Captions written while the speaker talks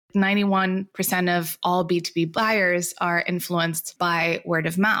91% of all B2B buyers are influenced by word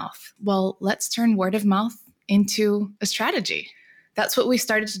of mouth. Well, let's turn word of mouth into a strategy. That's what we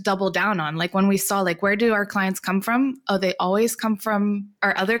started to double down on. Like when we saw, like, where do our clients come from? Oh, they always come from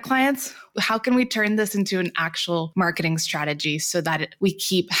our other clients. How can we turn this into an actual marketing strategy so that we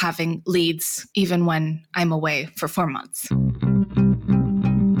keep having leads even when I'm away for 4 months?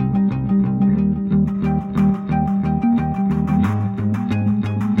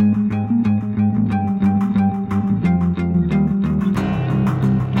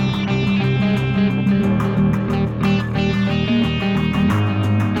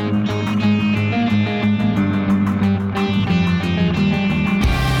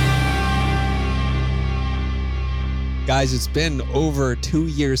 Guys, it's been over 2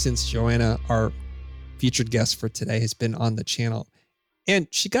 years since Joana, our featured guest for today, has been on the channel. And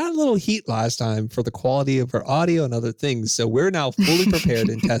she got a little heat last time for the quality of her audio and other things. So we're now fully prepared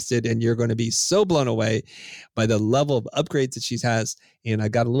and tested, and you're going to be so blown away by the level of upgrades that she has. And I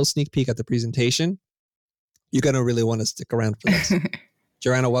got a little sneak peek at the presentation. You're going to really want to stick around for this.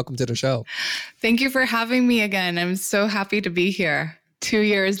 Joana, welcome to the show. Thank you for having me again. I'm so happy to be here 2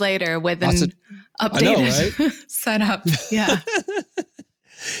 years later with an updated setup. Yeah.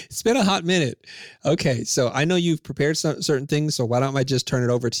 It's been a hot minute. Okay, so I know you've prepared certain things, so why don't I just turn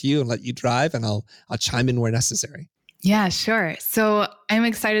it over to you and let you drive, and I'll chime in where necessary. Yeah, sure. So I'm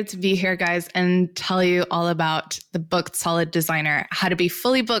excited to be here, guys, and tell you all about the Booked Solid Designer, how to be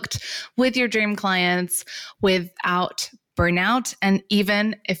fully booked with your dream clients without burnout. And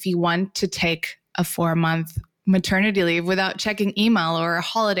even if you want to take a 4-month maternity leave without checking email or a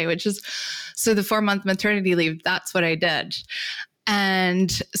holiday, so the 4-month maternity leave, that's what I did.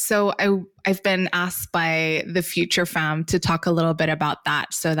 And so I've been asked by the Future Fam to talk a little bit about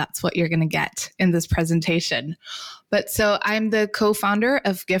that. So that's what you're going to get in this presentation. But so I'm the co-founder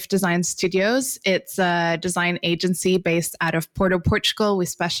of Gift Design Studios. It's a design agency based out of Porto, Portugal. We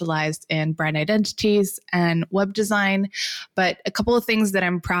specialized in brand identities and web design. But a couple of things that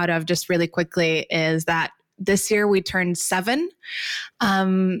I'm proud of just really quickly is that this year we turned 7.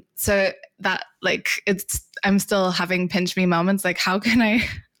 So that I'm still having pinch me moments. Like, how can I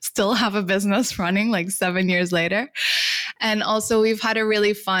still have a business running like 7 years later? And also we've had a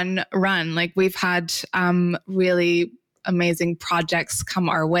really fun run. Like we've had really amazing projects come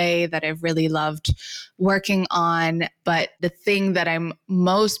our way that I've really loved working on. But the thing that I'm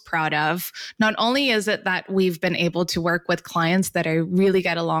most proud of, not only is it that we've been able to work with clients that I really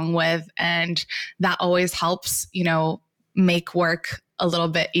get along with, and that always helps, make work a little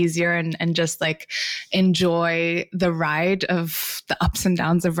bit easier and just like enjoy the ride of the ups and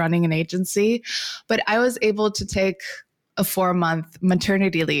downs of running an agency. But I was able to take a 4-month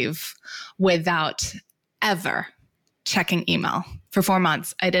maternity leave without ever checking email. For 4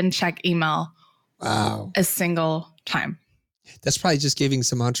 months, I didn't check email a single time. That's probably just giving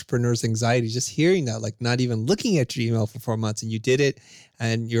some entrepreneurs anxiety, just hearing that, like not even looking at your email for 4 months, and you did it,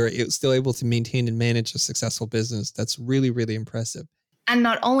 and you're still able to maintain and manage a successful business. That's really, really impressive. And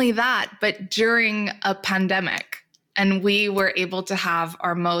not only that, but during a pandemic, and we were able to have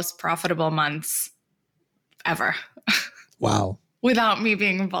our most profitable months ever. Wow. Without me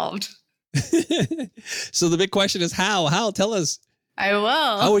being involved. So the big question is how? How? Tell us. I will.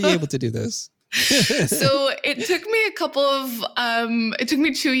 How were you able to do this? So it took me it took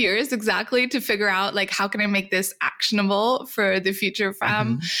me 2 years exactly to figure out, like, how can I make this actionable for the Future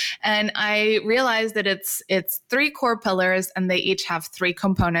Fam? Mm-hmm. And I realized that it's 3 core pillars, and they each have 3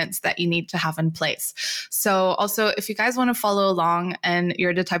 components that you need to have in place. So also, if you guys want to follow along and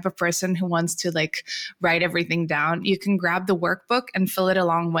you're the type of person who wants to like write everything down, you can grab the workbook and fill it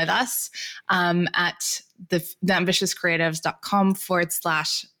along with us at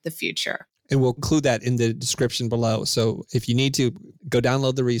theambitiouscreatives.com/thefuture. And we'll include that in the description below. So if you need to, go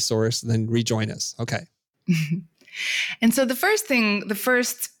download the resource, then rejoin us. Okay. And so the first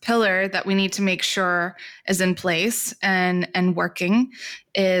pillar that we need to make sure is in place and working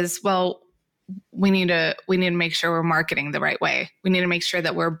is, well, we need to make sure we're marketing the right way. We need to make sure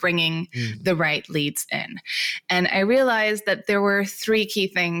that we're bringing the right leads in. And I realized that there were 3 key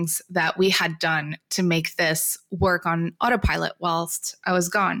things that we had done to make this work on autopilot whilst I was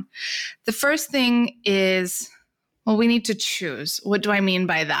gone. The first thing is, well, we need to choose. What do I mean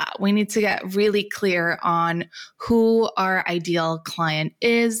by that? We need to get really clear on who our ideal client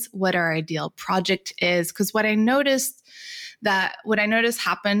is, what our ideal project is. Because what I noticed that what I notice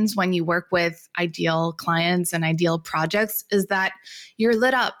happens when you work with ideal clients and ideal projects is that you're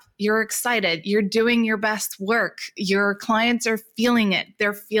lit up, you're excited, you're doing your best work. Your clients are feeling it.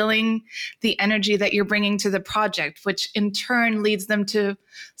 They're feeling the energy that you're bringing to the project, which in turn leads them to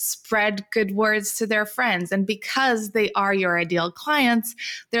spread good words to their friends. And because they are your ideal clients,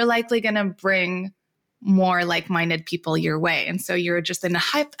 they're likely going to bring more like-minded people your way. And so you're just in a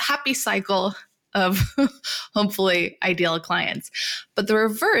happy cycle of hopefully ideal clients. But the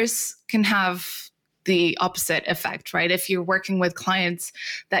reverse can have the opposite effect, right? If you're working with clients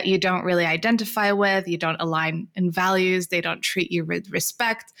that you don't really identify with, you don't align in values, they don't treat you with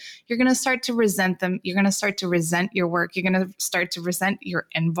respect, you're going to start to resent them. You're going to start to resent your work. You're going to start to resent your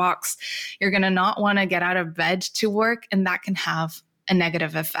inbox. You're going to not want to get out of bed to work, and that can have a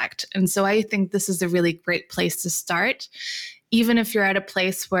negative effect. And so I think this is a really great place to start. Even if you're at a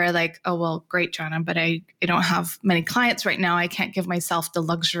place where like, oh, well, great, Joanna, but I don't have many clients right now. I can't give myself the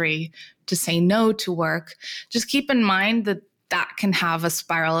luxury to say no to work. Just keep in mind that that can have a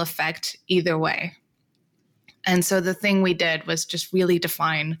spiral effect either way. And so the thing we did was just really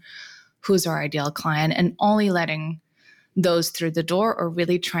define who's our ideal client and only letting those through the door, or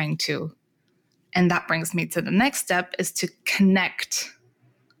really trying to. And that brings me to the next step, is to connect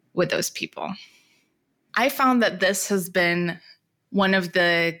with those people. I found that this has been one of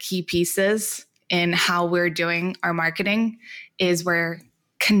the key pieces in how we're doing our marketing, is we're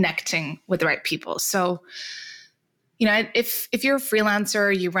connecting with the right people. So, if you're a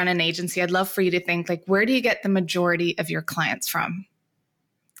freelancer, you run an agency, I'd love for you to think like, where do you get the majority of your clients from?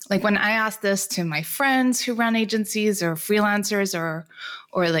 Like when I ask this to my friends who run agencies or freelancers or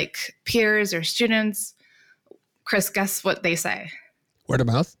like peers or students, Chris, guess what they say? Word of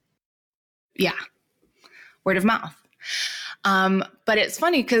mouth? Yeah, word of mouth. But it's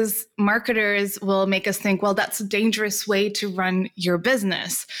funny because marketers will make us think, well, that's a dangerous way to run your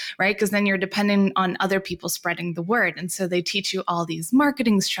business, right? Because then you're dependent on other people spreading the word. And so they teach you all these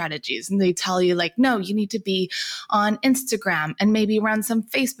marketing strategies, and they tell you like, no, you need to be on Instagram and maybe run some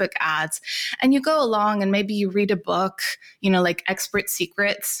Facebook ads. And you go along and maybe you read a book, like Expert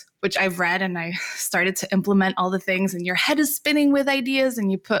Secrets, which I've read, and I started to implement all the things, and your head is spinning with ideas,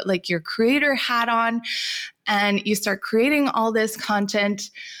 and you put like your creator hat on and you start creating all this content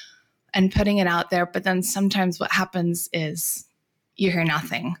and putting it out there. But then sometimes what happens is you hear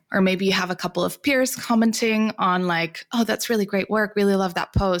nothing, or maybe you have a couple of peers commenting on like, oh, that's really great work. Really love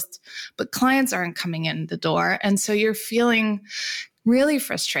that post. But clients aren't coming in the door. And so you're feeling really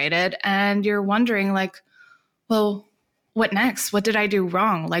frustrated, and you're wondering like, well, what next? What did I do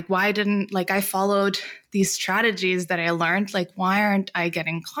wrong? Like, why didn't, like, I followed these strategies that I learned. Like, why aren't I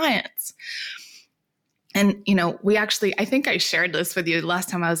getting clients? And, I think I shared this with you last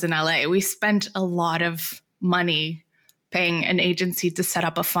time I was in LA. We spent a lot of money paying an agency to set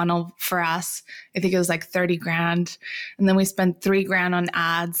up a funnel for us. I think it was like 30 grand. And then we spent 3 grand on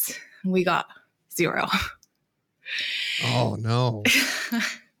ads, and we got 0. Oh, no.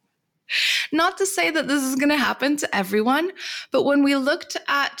 Not to say that this is going to happen to everyone, but when we looked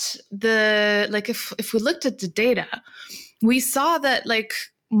at if we looked at the data, we saw that like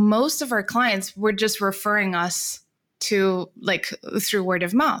most of our clients were just referring us to like through word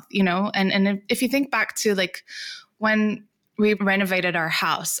of mouth, and if you think back to like when we renovated our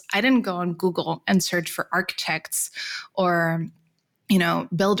house, I didn't go on Google and search for architects or,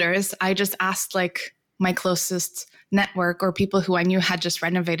 builders. I just asked like my closest network or people who I knew had just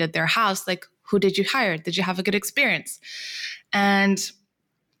renovated their house, like, who did you hire? Did you have a good experience? And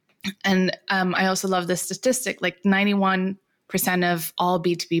I also love this statistic, like 91% of all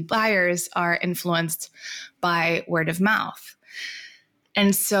B2B buyers are influenced by word of mouth.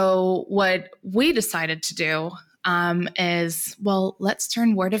 And so what we decided to do is, well, let's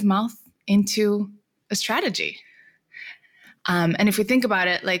turn word of mouth into a strategy. And if we think about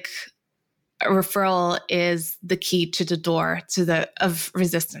it, like, a referral is the key to the door of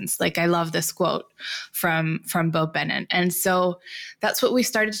resistance. Like, I love this quote from Bo Bennett. And so that's what we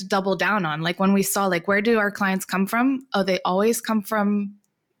started to double down on. Like when we saw, like, where do our clients come from? Oh, they always come from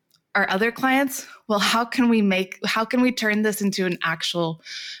our other clients. Well, how can we turn this into an actual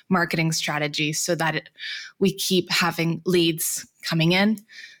marketing strategy so that we keep having leads coming in,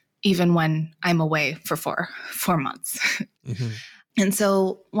 even when I'm away for four months? Mm-hmm. And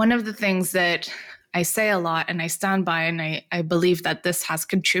so one of the things that I say a lot and I stand by, and I believe that this has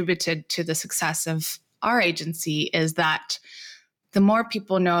contributed to the success of our agency, is that the more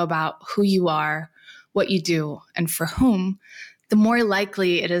people know about who you are, what you do, and for whom, the more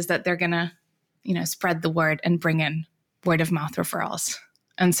likely it is that they're going to, spread the word and bring in word of mouth referrals.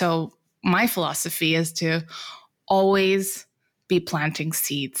 And so my philosophy is to always be planting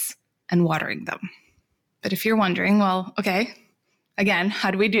seeds and watering them. But if you're wondering, well, okay, again, how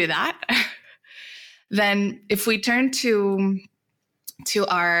do we do that? Then if we turn to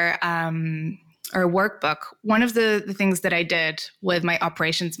our workbook, one of the things that I did with my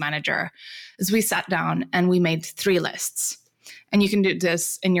operations manager is we sat down and we made 3 lists. And you can do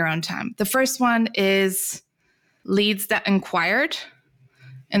this in your own time. The first one is leads that inquired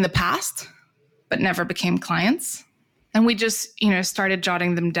in the past, but never became clients. And we just, started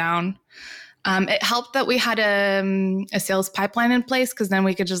jotting them down. It helped that we had a sales pipeline in place, because then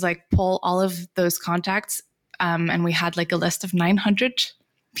we could just pull all of those contacts. And we had a list of 900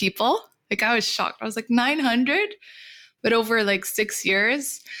 people. I was shocked. I was 900? But over 6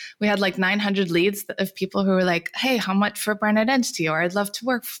 years, we had 900 leads of people who were like, hey, how much for a brand identity? Or I'd love to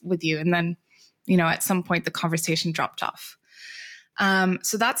work with you. And then, at some point the conversation dropped off.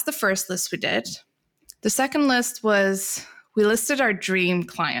 So that's the first list we did. The second list was we listed our dream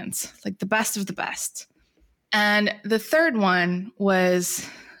clients, the best of the best. And the third one was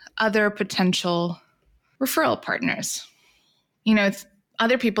other potential referral partners.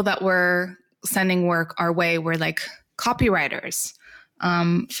 Other people that were sending work our way were copywriters,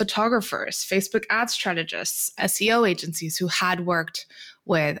 photographers, Facebook ad strategists, SEO agencies who had worked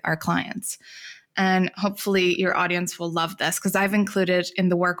with our clients. And hopefully your audience will love this, because I've included in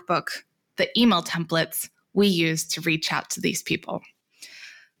the workbook the email templates we use to reach out to these people.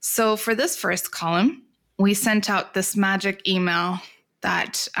 So for this first column, we sent out this magic email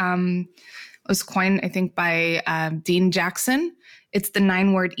that was coined, I think, by Dean Jackson. It's the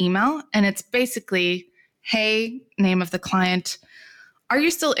 9-word email, and it's basically, hey, name of the client, are you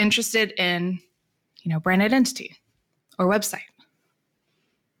still interested in, brand identity or website?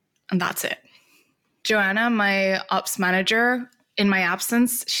 And that's it. Joanna, my ops manager, in my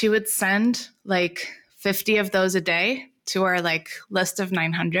absence, she would send 50 of those a day to our list of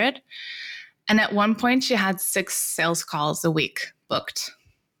 900. And at one point she had 6 sales calls a week booked.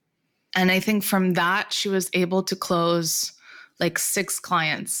 And I think from that, she was able to close 6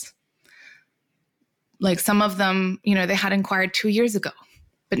 clients. Some of them, they had inquired 2 years ago,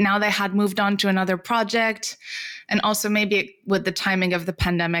 but now they had moved on to another project. And also maybe with the timing of the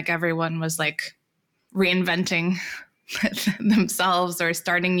pandemic, everyone was reinventing themselves or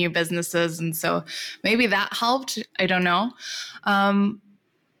starting new businesses. And so maybe that helped. I don't know.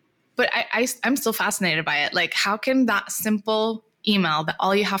 But I'm still fascinated by it. How can that simple email that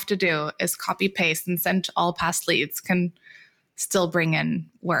all you have to do is copy paste and send to all past leads can still bring in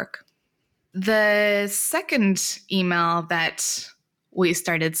work? The second email that we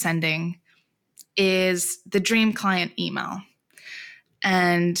started sending is the dream client email.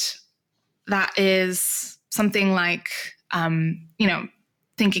 And that is something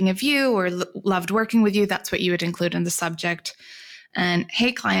thinking of you or loved working with you. That's what you would include in the subject. And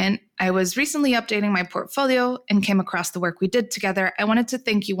hey, client, I was recently updating my portfolio and came across the work we did together. I wanted to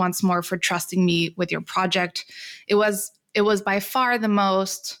thank you once more for trusting me with your project. It was by far the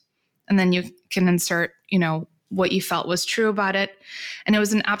most, and then you can insert, what you felt was true about it. And it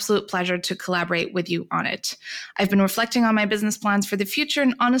was an absolute pleasure to collaborate with you on it. I've been reflecting on my business plans for the future.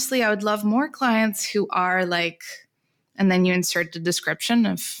 And honestly, I would love more clients who are and then you insert the description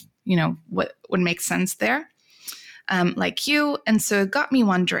of, what would make sense there, like you. And so it got me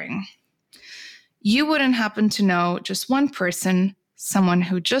wondering, you wouldn't happen to know just one person, someone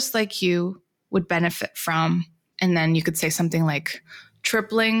who just like you would benefit from, and then you could say something like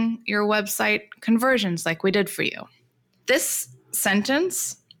tripling your website conversions like we did for you. This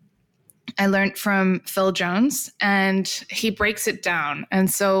sentence I learned from Phil Jones, and he breaks it down. And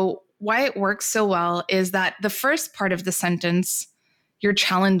so why it works so well is that the first part of the sentence, you're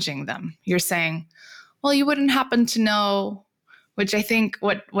challenging them. You're saying, well, you wouldn't happen to know, which I think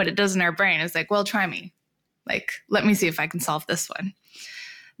what it does in our brain is well, try me. Let me see if I can solve this one.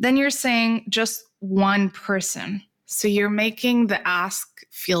 Then you're saying just one person. So you're making the ask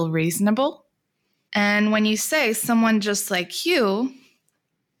feel reasonable. And when you say someone just like you,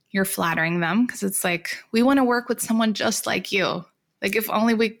 you're flattering them, because it's we want to work with someone just like you. If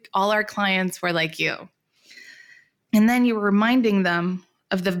only all our clients were like you. And then you're reminding them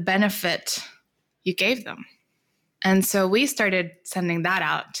of the benefit you gave them. And so we started sending that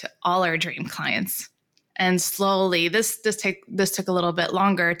out to all our dream clients. And slowly, this took a little bit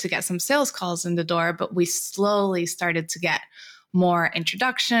longer to get some sales calls in the door, but we slowly started to get more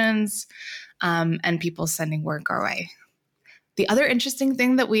introductions and people sending work our way. The other interesting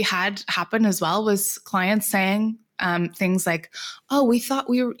thing that we had happen as well was clients saying things like, oh, we thought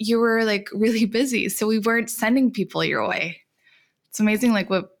you were really busy, so we weren't sending people your way. It's amazing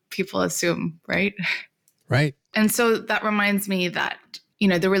what people assume, right? Right. And so that reminds me that,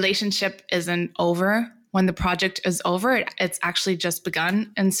 the relationship isn't over when the project is over. It's actually just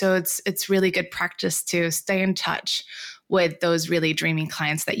begun. And so it's really good practice to stay in touch with those really dreamy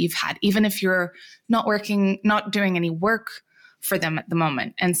clients that you've had, even if you're not doing any work for them at the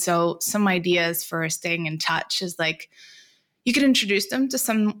moment. And so some ideas for staying in touch is like, you could introduce them to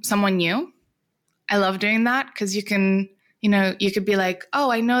someone new. I love doing that because you can, you could be like,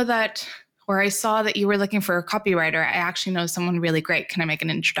 oh, I know that, or I saw that you were looking for a copywriter. I actually know someone really great. Can I make an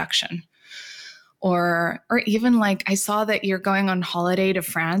introduction? Or even like, I saw that you're going on holiday to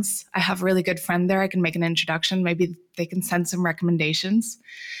France. I have a really good friend there. I can make an introduction. Maybe they can send some recommendations.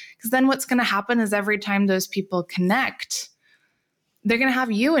 Because then what's going to happen is every time those people connect, they're going to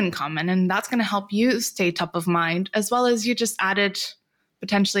have you in common. And that's going to help you stay top of mind, as well as you just added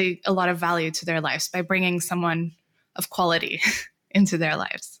potentially a lot of value to their lives by bringing someone of quality into their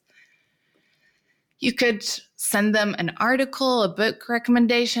lives. You could send them an article, a book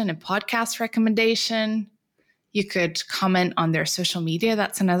recommendation, a podcast recommendation. You could comment on their social media.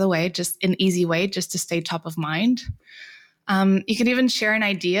 That's another way, just an easy way just to stay top of mind. You could even share an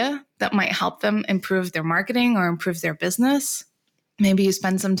idea that might help them improve their marketing or improve their business. Maybe you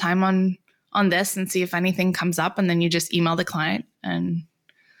spend some time on this and see if anything comes up, and then you just email the client and,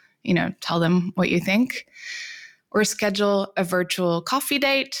 tell them what you think. Or schedule a virtual coffee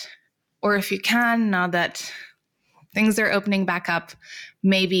date. Or if you can, now that things are opening back up,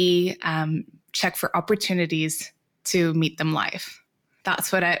 maybe check for opportunities to meet them live.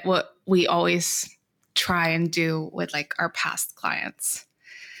 That's what we always try and do with like our past clients.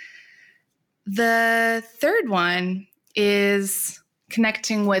 The third one is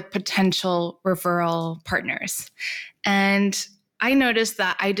connecting with potential referral partners. And I noticed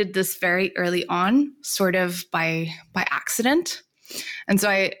that I did this very early on, sort of by accident. And so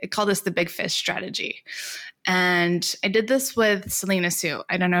I call this the big fish strategy. And I did this with Selena Sue.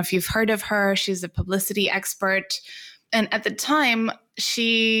 I don't know if you've heard of her. She's a publicity expert. And at the time,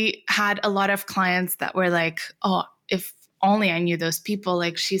 she had a lot of clients that were like, oh, if only I knew those people.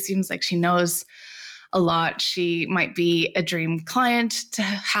 Like, she seems like she knows a lot. She might be a dream client to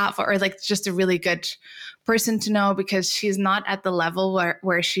have, or like just a really good person to know, because she's not at the level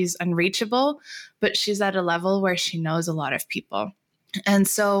where she's unreachable, but she's at a level where she knows a lot of people. And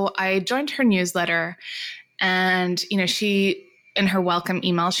so I joined her newsletter, and, she, in her welcome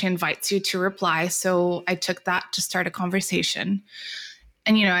email, she invites you to reply. So I took that to start a conversation.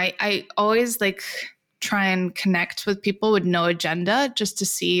 And, I always like try and connect with people with no agenda, just to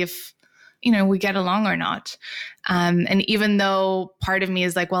see if, we get along or not. And even though part of me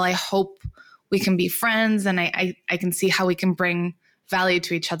is like, well, I hope we can be friends, and I can see how we can bring value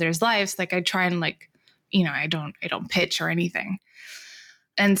to each other's lives. Like, I try and like, I don't pitch or anything.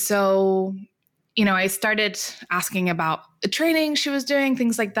 And so, I started asking about the training she was doing,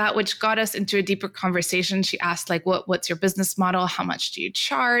 things like that, which got us into a deeper conversation. She asked like, what's your business model? How much do you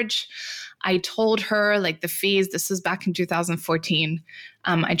charge? I told her like the fees. This was back in 2014.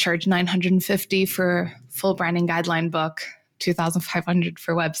 I charged $950 for full branding guideline book, $2,500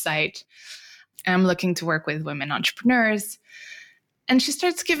 for website. I'm looking to work with women entrepreneurs. And she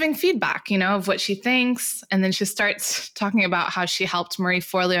starts giving feedback, of what she thinks. And then she starts talking about how she helped Marie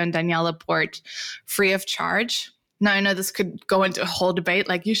Forleo and Danielle Laporte free of charge. Now, I know this could go into a whole debate,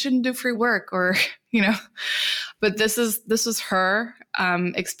 like you shouldn't do free work, or, but this was her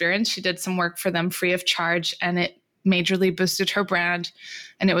experience. She did some work for them free of charge, and it majorly boosted her brand,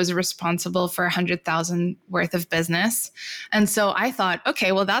 and it was responsible for $100,000 worth of business. And so I thought,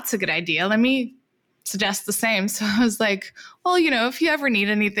 okay, well, that's a good idea. Let me suggest the same. So I was like, well, if you ever need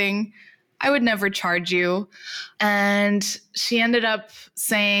anything, I would never charge you. And she ended up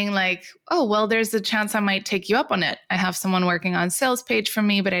saying like, oh, well, there's a chance I might take you up on it. I have someone working on sales page for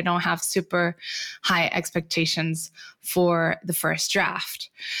me, but I don't have super high expectations for the first draft.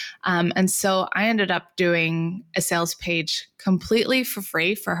 And so I ended up doing a sales page completely for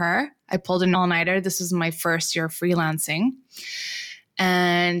free for her. I pulled an all-nighter. This was my first year of freelancing.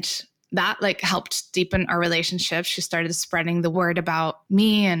 And that like helped deepen our relationship. She started spreading the word about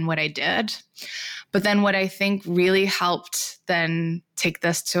me and what I did. But then what I think really helped then take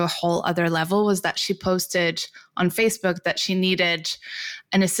this to a whole other level was that she posted on Facebook that she needed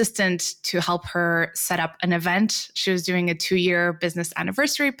an assistant to help her set up an event. She was doing a 2-year business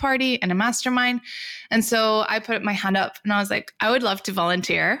anniversary party and a mastermind. And so I put my hand up and I was like, I would love to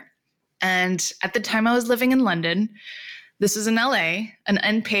volunteer. And at the time I was living in London. This was in LA, an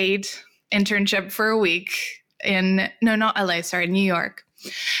unpaid internship for a week New York.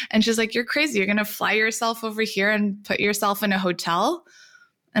 And she's like, you're crazy. You're going to fly yourself over here and put yourself in a hotel.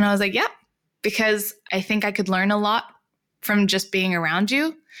 And I was like, yep, because I think I could learn a lot from just being around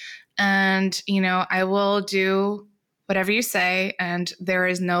you. And, I will do whatever you say, and there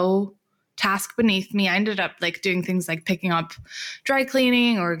is no task beneath me. I ended up doing things like picking up dry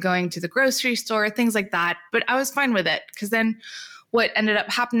cleaning or going to the grocery store, things like that. But I was fine with it, because then what ended up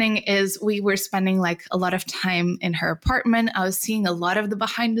happening is we were spending a lot of time in her apartment. I was seeing a lot of the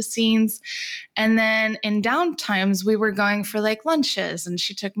behind the scenes. And then in downtimes, we were going for lunches, and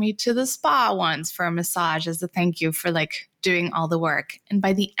she took me to the spa once for a massage as a thank you for doing all the work. And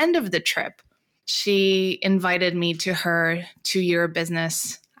by the end of the trip, she invited me to her 2-year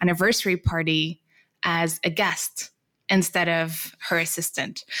business anniversary party as a guest instead of her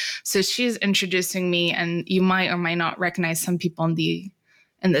assistant. So she's introducing me, and you might or might not recognize some people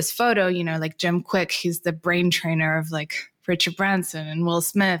in this photo, like Jim Quick. He's the brain trainer of Richard Branson and Will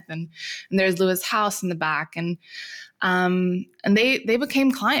Smith, and there's Lewis House in the back. And they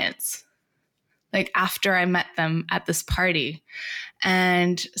became clients after I met them at this party.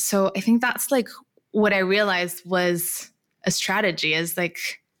 And so I think that's what I realized was a strategy, is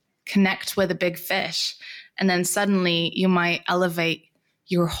connect with a big fish. And then suddenly you might elevate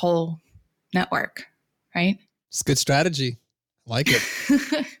your whole network, right? It's a good strategy. I like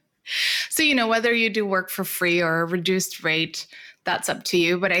it. So, whether you do work for free or a reduced rate, that's up to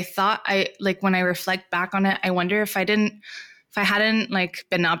you. But I thought when I reflect back on it, I wonder if I hadn't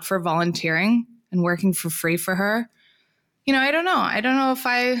been up for volunteering and working for free for her, I don't know. I don't know if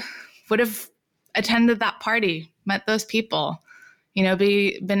I would have attended that party, met those people,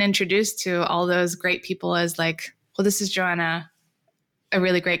 been introduced to all those great people as well, this is Joanna, a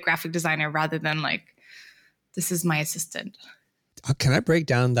really great graphic designer, rather than this is my assistant. Can I break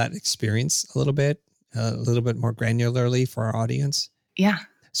down that experience a little bit more granularly for our audience? Yeah.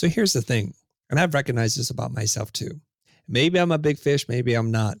 So here's the thing, and I've recognized this about myself too. Maybe I'm a big fish, maybe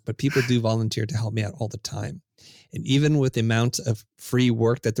I'm not, but people do volunteer to help me out all the time. And even with the amount of free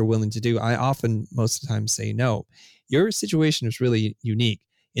work that they're willing to do, I often, most of the time, say no. Your situation is really unique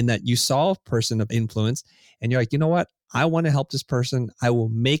in that you saw a person of influence and you're like, you know what? I want to help this person. I will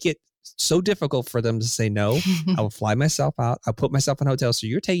make it so difficult for them to say no. I will fly myself out. I'll put myself in a hotel. So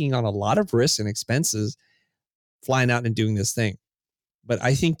you're taking on a lot of risks and expenses flying out and doing this thing. But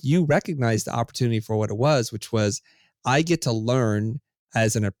I think you recognize the opportunity for what it was, which was I get to learn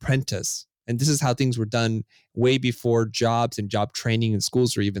as an apprentice. And this is how things were done way before jobs and job training and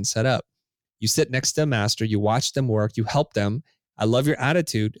schools were even set up. You sit next to a master, you watch them work, you help them. I love your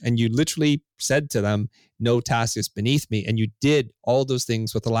attitude. And you literally said to them, no task is beneath me. And you did all those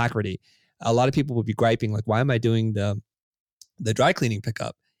things with alacrity. A lot of people would be griping, why am I doing the dry cleaning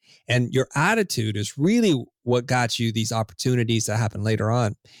pickup? And your attitude is really what got you these opportunities that happen later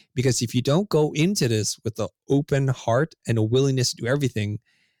on. Because if you don't go into this with an open heart and a willingness to do everything,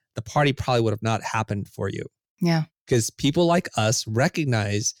 the party probably would have not happened for you. Yeah. Because people like us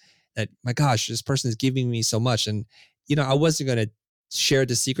recognize that, my gosh, this person is giving me so much. And, I wasn't going to share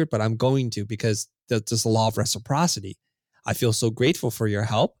the secret, but I'm going to, because there's a law of reciprocity. I feel so grateful for your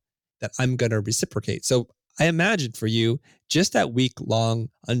help that I'm going to reciprocate. So I imagine for you, just that week-long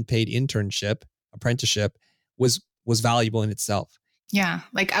unpaid apprenticeship was valuable in itself. Yeah.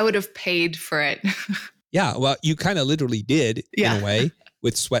 I would have paid for it. Yeah. Well, you kind of literally did in a way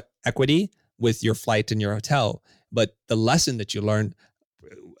with sweat equity, with your flight and your hotel. But the lesson that you learned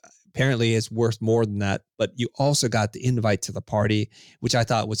apparently is worth more than that. But you also got the invite to the party, which I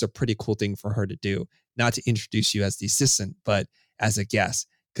thought was a pretty cool thing for her to do. Not to introduce you as the assistant, but as a guest,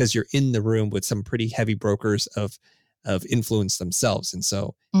 because you're in the room with some pretty heavy brokers of influence themselves. And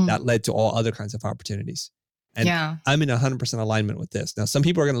so that led to all other kinds of opportunities. And I'm in 100% alignment with this. Now, some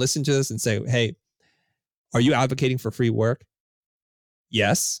people are going to listen to this and say, hey, are you advocating for free work?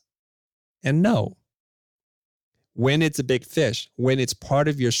 Yes and no. When it's a big fish, when it's part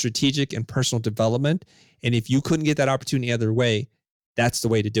of your strategic and personal development, and if you couldn't get that opportunity other way, that's the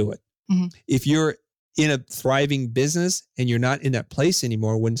way to do it. Mm-hmm. If you're in a thriving business and you're not in that place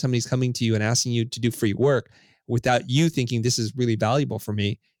anymore, when somebody's coming to you and asking you to do free work without you thinking this is really valuable for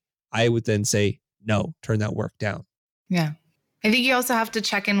me, I would then say, no, turn that work down. Yeah. I think you also have to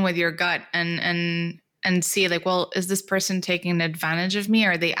check in with your gut and see is this person taking advantage of me?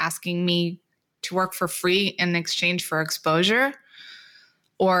 Are they asking me to work for free in exchange for exposure?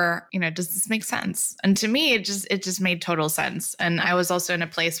 Or, does this make sense? And to me, it just made total sense. And I was also in a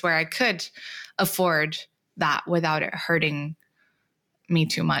place where I could afford that without it hurting me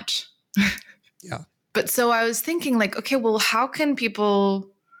too much. Yeah. But so I was thinking okay, well, how can people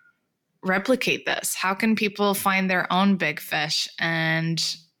replicate this? How can people find their own big fish and,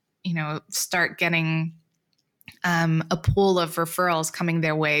 start getting a pool of referrals coming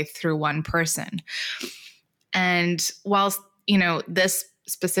their way through one person. And whilst, this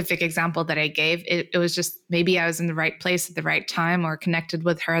specific example that I gave, it was just maybe I was in the right place at the right time or connected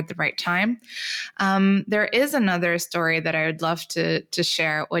with her at the right time. There is another story that I would love to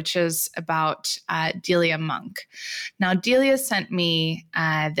share, which is about Delia Monk. Now, Delia sent me,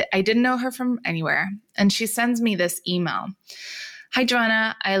 I didn't know her from anywhere, and she sends me this email. Hi,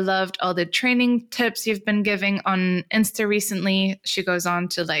 Joanna. I loved all the training tips you've been giving on Insta recently. She goes on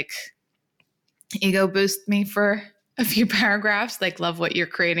to ego boost me for a few paragraphs, love what you're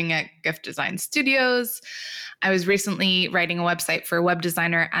creating at Gift Design Studios. I was recently writing a website for a web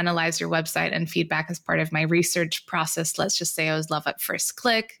designer, analyze your website and feedback as part of my research process. Let's just say I was love at first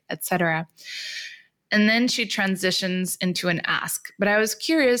click, etc. And then she transitions into an ask. But I was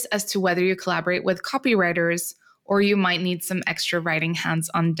curious as to whether you collaborate with copywriters or you might need some extra writing hands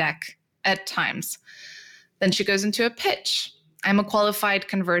on deck at times. Then she goes into a pitch. I'm a qualified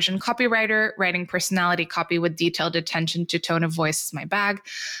conversion copywriter. Writing personality copy with detailed attention to tone of voice is my bag.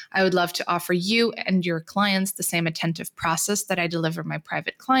 I would love to offer you and your clients the same attentive process that I deliver my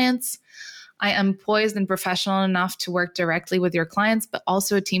private clients. I am poised and professional enough to work directly with your clients, but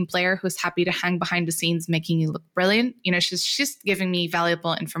also a team player who's happy to hang behind the scenes, making you look brilliant. She's giving me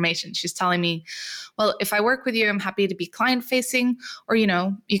valuable information. She's telling me, well, if I work with you, I'm happy to be client facing, or,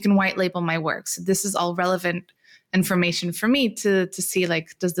 you can white label my work. So this is all relevant information for me to see,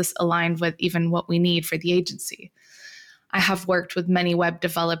 does this align with even what we need for the agency? I have worked with many web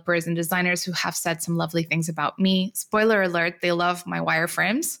developers and designers who have said some lovely things about me. Spoiler alert, they love my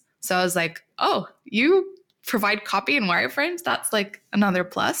wireframes. So I was like, oh, you provide copy and wireframes? That's another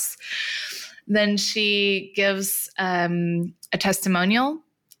plus. Then she gives a testimonial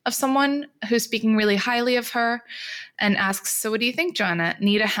of someone who's speaking really highly of her and asks, so what do you think, Joanna?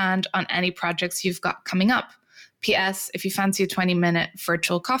 Need a hand on any projects you've got coming up? P.S. If you fancy a 20-minute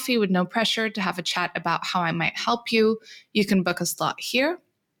virtual coffee with no pressure to have a chat about how I might help you, you can book a slot here.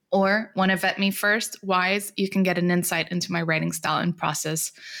 Or want to vet me first? Wise, you can get an insight into my writing style and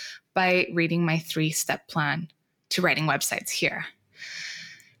process by reading my 3-step plan to writing websites here.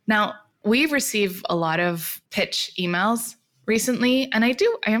 Now, we've received a lot of pitch emails recently, and I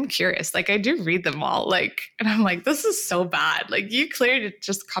am curious. I do read them all, and I'm like, this is so bad. You clearly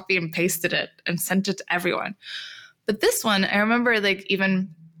just copy and pasted it and sent it to everyone. But this one, I remember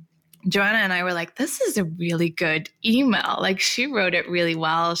even Joanna and I were like, this is a really good email. She wrote it really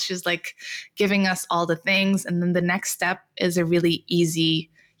well. She's giving us all the things. And then the next step is a really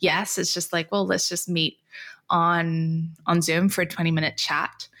easy yes. It's just well, let's just meet on Zoom for a 20-minute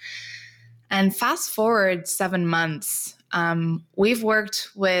chat. And fast forward 7 months, we've worked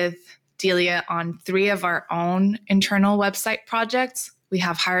with Delia on 3 of our own internal website projects. We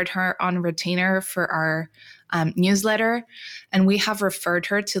have hired her on retainer for our newsletter, and we have referred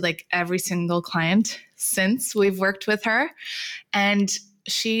her to every single client since we've worked with her. And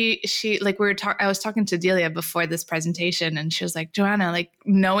she I was talking to Delia before this presentation, and she was like, Joanna,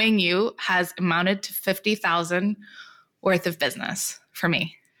 knowing you has amounted to 50,000 worth of business for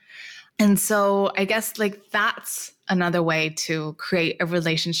me. And so I guess that's another way to create a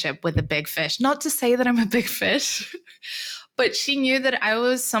relationship with a big fish. Not to say that I'm a big fish, but she knew that I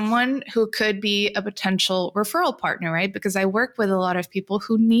was someone who could be a potential referral partner, right? Because I work with a lot of people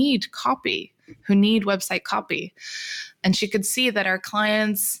who need copy, who need website copy. And she could see that our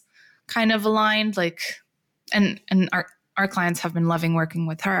clients kind of aligned, and our clients have been loving working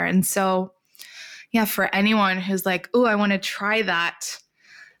with her. And so, yeah, for anyone who's oh, I want to try that,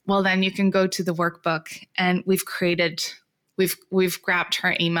 well, then you can go to the workbook, and we've grabbed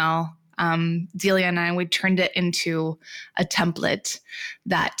her email. Delia and I, we turned it into a template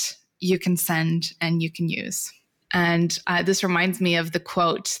that you can send and you can use. And this reminds me of the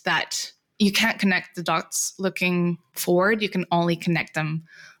quote that you can't connect the dots looking forward. You can only connect them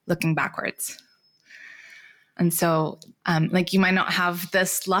looking backwards. And so you might not have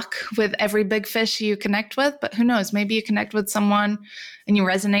this luck with every big fish you connect with, but who knows? Maybe you connect with someone and you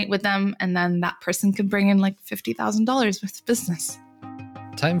resonate with them, and then that person can bring in $50,000 with business.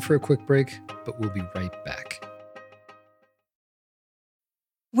 Time for a quick break, but we'll be right back.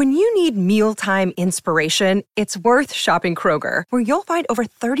 When you need mealtime inspiration, it's worth shopping Kroger, where you'll find over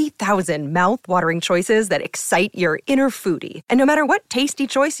 30,000 mouth-watering choices that excite your inner foodie. And no matter what tasty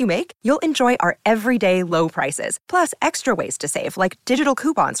choice you make, you'll enjoy our everyday low prices, plus extra ways to save, like digital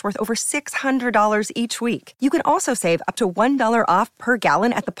coupons worth over $600 each week. You can also save up to $1 off per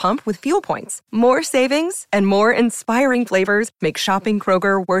gallon at the pump with fuel points. More savings and more inspiring flavors make shopping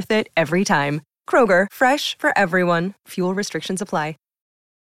Kroger worth it every time. Kroger, fresh for everyone. Fuel restrictions apply.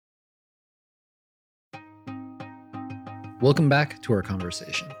 Welcome back to our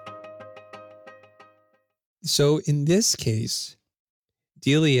conversation. So in this case,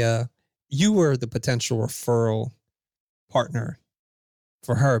 Delia, you were the potential referral partner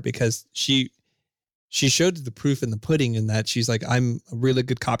for her because she showed the proof in the pudding in that she's like, I'm a really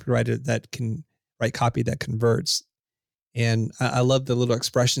good copywriter that can write copy that converts. And I love the little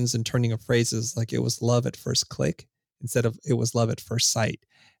expressions and turning of phrases like it was love at first click instead of it was love at first sight.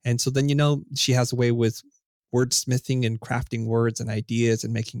 And so then, she has a way with wordsmithing and crafting words and ideas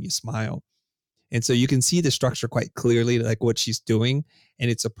and making you smile. And so you can see the structure quite clearly, like what she's doing. And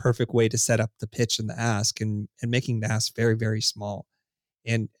it's a perfect way to set up the pitch and the ask and making the ask very, very small.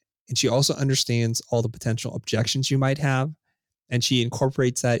 And she also understands all the potential objections you might have. And she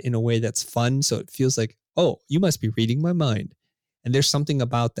incorporates that in a way that's fun. So it feels like, oh, you must be reading my mind. And there's something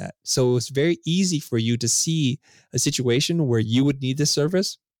about that. So it's very easy for you to see a situation where you would need this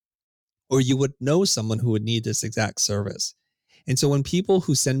service or you would know someone who would need this exact service. And so when people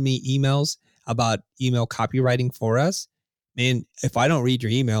who send me emails about email copywriting for us, man, if I don't read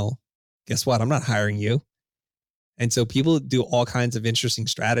your email, guess what? I'm not hiring you. And so people do all kinds of interesting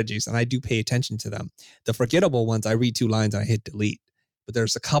strategies, and I do pay attention to them. The forgettable ones, I read 2 lines and I hit delete. But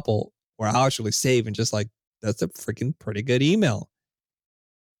there's a couple where I'll actually save and just like, that's a freaking pretty good email.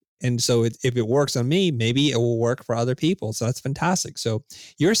 And so if it works on me, maybe it will work for other people. So that's fantastic. So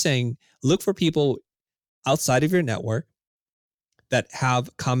you're saying look for people outside of your network that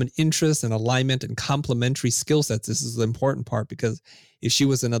have common interests and alignment and complementary skill sets. This is the important part because if she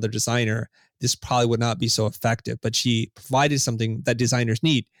was another designer, this probably would not be so effective. But she provided something that designers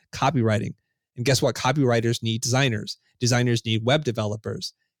need, copywriting. And guess what? Copywriters need designers. Designers need web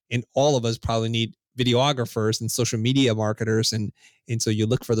developers. And all of us probably need videographers and social media marketers. And so you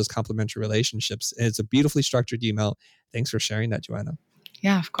look for those complementary relationships. And it's a beautifully structured email. Thanks for sharing that, Joanna.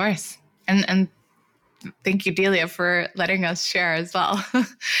 Yeah, of course. And thank you, Delia, for letting us share as well.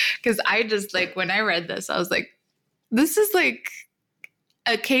 Because I just when I read this, I was like, this is like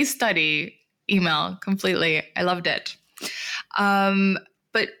a case study email completely. I loved it.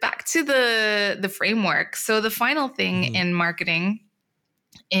 But back to the framework. So the final thing in marketing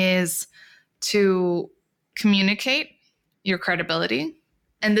is to communicate your credibility.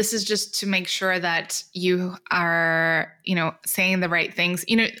 And this is just to make sure that you are, saying the right things.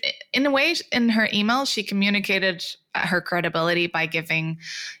 In a way, in her email, she communicated her credibility by giving,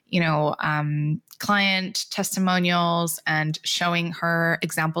 client testimonials and showing her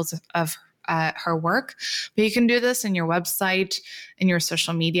examples of her work. But you can do this in your website, in your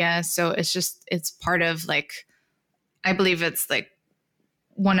social media. So it's part of I believe it's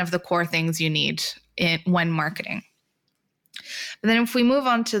one of the core things you need when marketing. But then if we move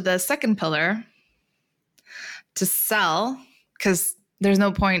on to the second pillar, to sell, because there's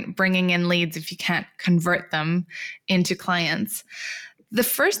no point bringing in leads if you can't convert them into clients. The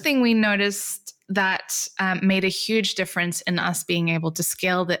first thing we noticed that made a huge difference in us being able to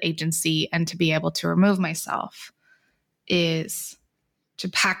scale the agency and to be able to remove myself is to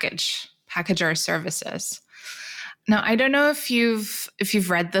package our services. Now, I don't know if you've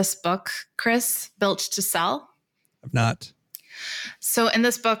read this book, Chris, Built to Sell. I've not. So in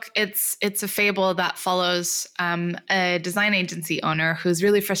this book, it's a fable that follows a design agency owner who's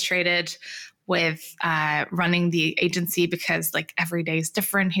really frustrated with running the agency because every day is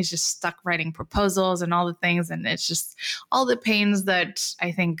different. He's just stuck writing proposals and all the things. And it's just all the pains that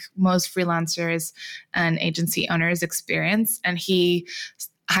I think most freelancers and agency owners experience. And he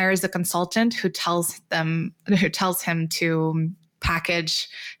hires a consultant who tells him to package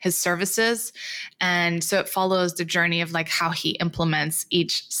his services. And so it follows the journey of how he implements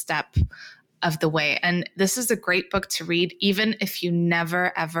each step of the way. And this is a great book to read, even if you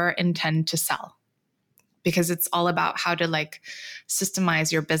never, ever intend to sell, because it's all about how to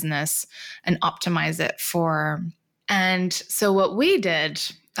systemize your business and optimize it for. And so what we did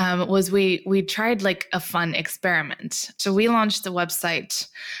was we tried a fun experiment. So we launched the website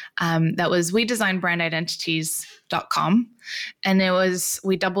that was wedesignbrandidentities.com. And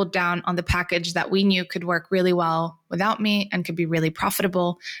we doubled down on the package that we knew could work really well without me and could be really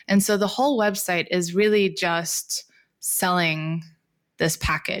profitable. And so the whole website is really just selling this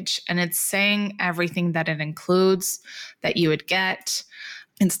package. And it's saying everything that it includes that you would get.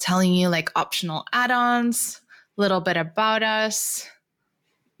 It's telling you optional add-ons, a little bit about us,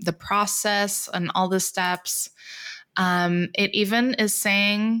 the process and all the steps. It even is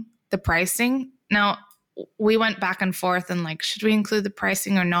saying the pricing. Now, we went back and forth and like, should we include the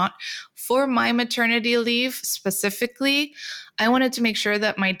pricing or not? For my maternity leave specifically, I wanted to make sure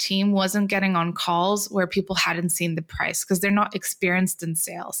that my team wasn't getting on calls where people hadn't seen the price because they're not experienced in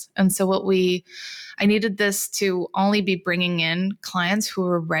sales. And so I needed this to only be bringing in clients who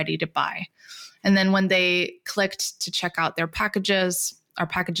were ready to buy. And then when they clicked to check out our packages,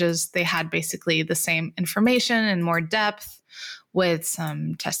 they had basically the same information in more depth with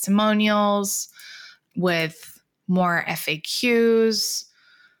some testimonials, with more FAQs,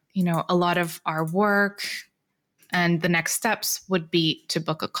 a lot of our work. And the next steps would be to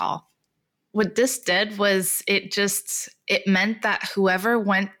book a call. What this did was it meant that whoever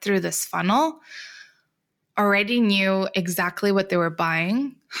went through this funnel already knew exactly what they were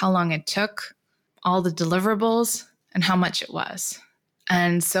buying, how long it took, all the deliverables, and how much it was.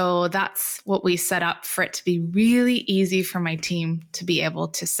 And so that's what we set up for it to be really easy for my team to be able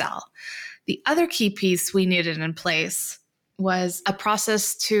to sell. The other key piece we needed in place was a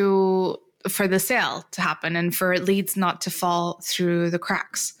process for the sale to happen and for leads not to fall through the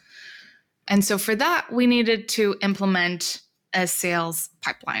cracks. And so for that, we needed to implement a sales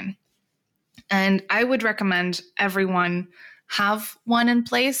pipeline. And I would recommend everyone have one in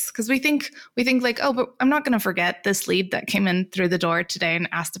place because we think like, oh, but I'm not going to forget this lead that came in through the door today and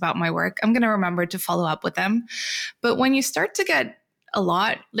asked about my work. I'm going to remember to follow up with them. But when you start to get a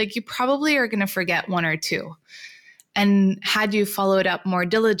lot, like you probably are going to forget one or two. And had you followed up more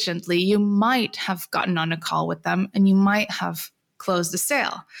diligently, you might have gotten on a call with them and you might have closed the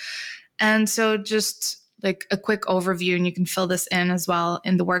sale. And so just like a quick overview, and you can fill this in as well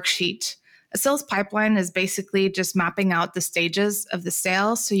in the worksheet. A sales pipeline is basically just mapping out the stages of the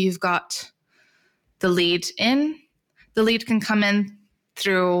sale. So you've got the lead in. The lead can come in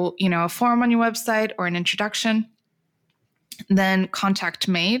through, a form on your website or an introduction. Then contact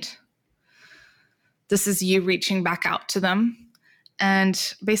made. This is you reaching back out to them.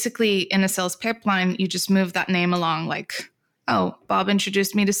 And basically in a sales pipeline, you just move that name along like, oh, Bob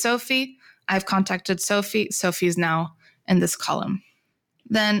introduced me to Sophie. I've contacted Sophie. Sophie's now in this column.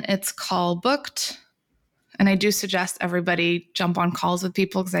 Then it's call booked. And I do suggest everybody jump on calls with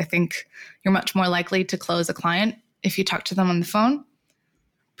people because I think you're much more likely to close a client if you talk to them on the phone.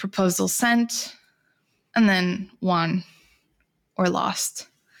 Proposal sent, and then won or lost.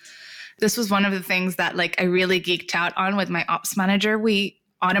 This was one of the things that I really geeked out on with my ops manager. We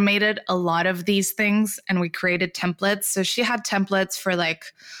automated a lot of these things and we created templates. So she had templates for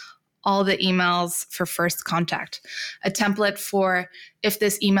all the emails for first contact, a template for if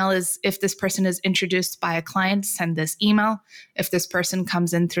this person is introduced by a client, send this email. If this person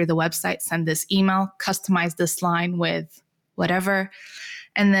comes in through the website, send this email, customize this line with whatever.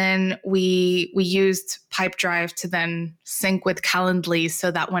 And then we used Pipedrive to then sync with Calendly so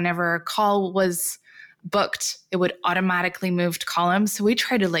that whenever a call was booked, it would automatically move to columns. So we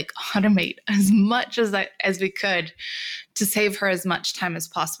tried to automate as much as we could to save her as much time as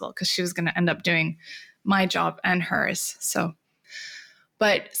possible because she was going to end up doing my job and hers.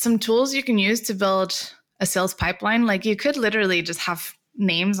 But some tools you can use to build a sales pipeline, you could literally just have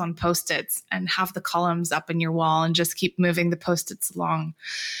names on Post-its and have the columns up in your wall and just keep moving the Post-its along.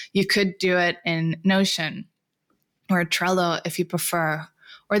 You could do it in Notion or Trello if you prefer.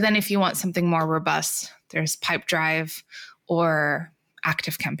 Or then if you want something more robust, there's Pipedrive or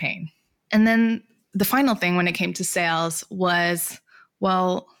ActiveCampaign. And then the final thing when it came to sales was,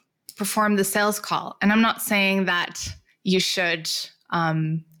 perform the sales call. And I'm not saying that you should,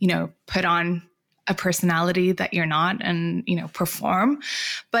 put on a personality that you're not and, perform.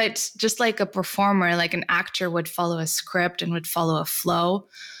 But just like a performer, like an actor would follow a script and would follow a flow,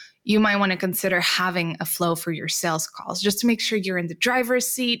 you might want to consider having a flow for your sales calls just to make sure you're in the driver's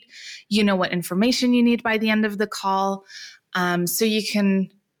seat. You know what information you need by the end of the call. So you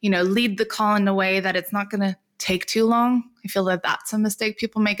can, lead the call in a way that it's not going to take too long. I feel that that's a mistake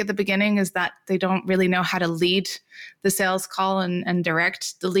people make at the beginning is that they don't really know how to lead the sales call and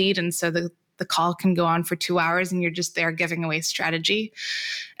direct the lead. And so the call can go on for 2 hours and you're just there giving away strategy.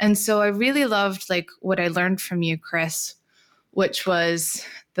 And so I really loved what I learned from you, Chris, which was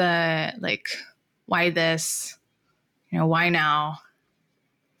the why this, why now,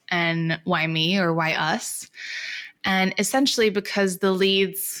 and why me or why us. And essentially because the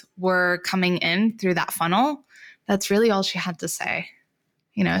leads were coming in through that funnel, that's really all she had to say.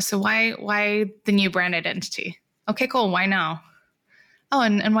 So why the new brand identity? Okay, cool. Why now? Oh,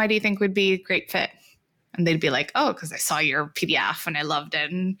 and why do you think would be a great fit? And they'd be like, oh, because I saw your PDF and I loved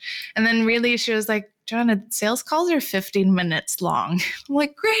it. And then really she was like, Joanna, sales calls are 15 minutes long. I'm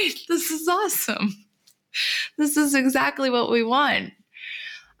like, great, this is awesome. This is exactly what we want.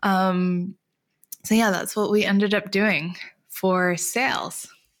 So yeah, that's what we ended up doing for sales.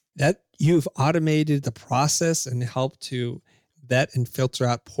 That you've automated the process and helped to vet and filter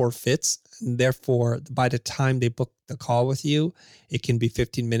out poor fits. And therefore, by the time they book the call with you, it can be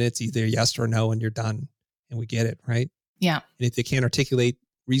 15 minutes, either yes or no, and you're done. And we get it, right? Yeah. And if they can't articulate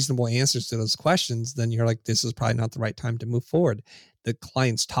reasonable answers to those questions, then you're like, this is probably not the right time to move forward. The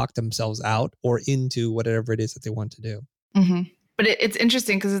clients talk themselves out or into whatever it is that they want to do. Mm-hmm. But it's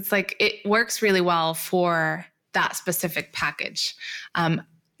interesting because it's like, it works really well for that specific package.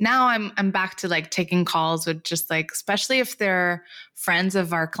 Now I'm back to like taking calls with just like, especially if they're friends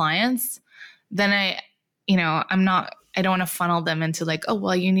of our clients, then I don't want to funnel them into like, oh,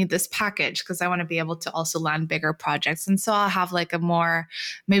 well, you need this package, because I want to be able to also land bigger projects. And so I'll have like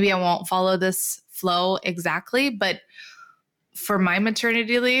maybe I won't follow this flow exactly, but for my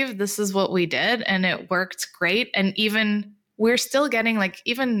maternity leave, this is what we did and it worked great. And even we're still getting like,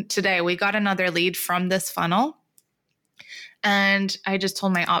 even today, we got another lead from this funnel. And I just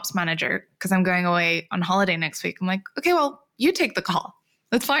told my ops manager, because I'm going away on holiday next week. I'm like, okay, well, you take the call.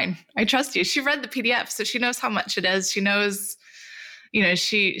 That's fine. I trust you. She read the PDF, so she knows how much it is. She knows,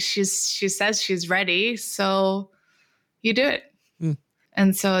 she says she's ready. So you do it. Mm.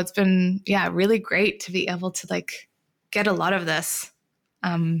 And so it's been, really great to be able to like get a lot of this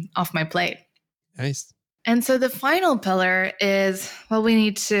off my plate. Nice. And so the final pillar is, well, we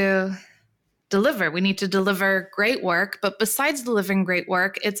need to deliver. We need to deliver great work. But besides delivering great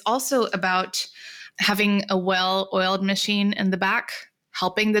work, it's also about having a well-oiled machine in the back,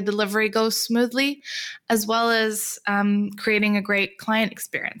 helping the delivery go smoothly, as well as creating a great client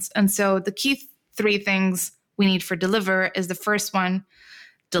experience. And so the key 3 things we need for deliver is the first one,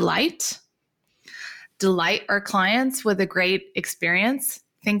 delight. Delight our clients with a great experience.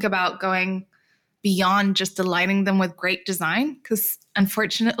 Think about going beyond just delighting them with great design, because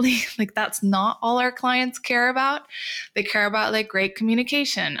unfortunately, like that's not all our clients care about. They care about like great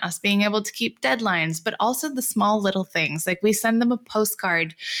communication, us being able to keep deadlines, but also the small little things. Like we send them a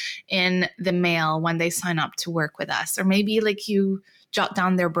postcard in the mail when they sign up to work with us, or maybe like you jot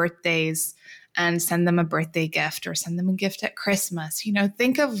down their birthdays and send them a birthday gift, or send them a gift at Christmas.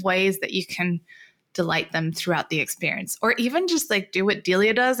 Think of ways that you can delight them throughout the experience, or even just like do what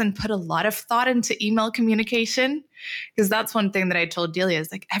Delia does and put a lot of thought into email communication. Because that's one thing that I told Delia is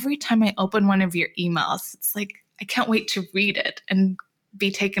like, every time I open one of your emails, it's like, I can't wait to read it and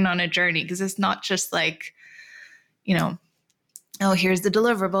be taken on a journey. Because it's not just like, oh, here's the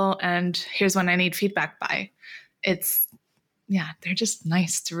deliverable and here's when I need feedback by. They're just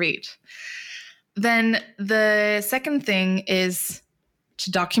nice to read. Then the second thing is to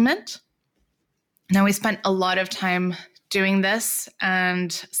document. Now, we spent a lot of time doing this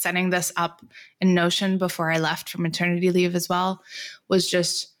and setting this up in Notion before I left for maternity leave as well, was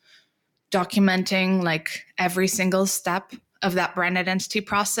just documenting like every single step of that brand identity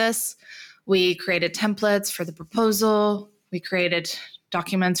process. We created templates for the proposal. We created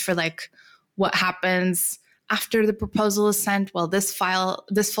documents for like what happens after the proposal is sent. Well, this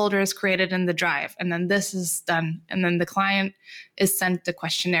folder is created in the drive, and then this is done. And then the client is sent the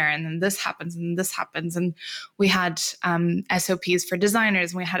questionnaire, and then this happens, and this happens. And we had SOPs for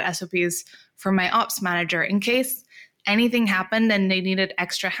designers, and we had SOPs for my ops manager in case anything happened and they needed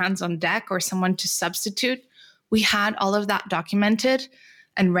extra hands on deck or someone to substitute. We had all of that documented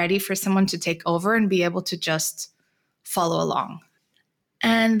and ready for someone to take over and be able to just follow along.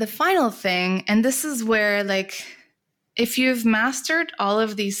 And the final thing, and this is where like, if you've mastered all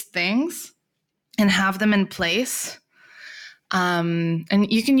of these things and have them in place, and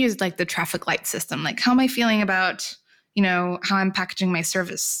you can use like the traffic light system, like how am I feeling about, how I'm packaging my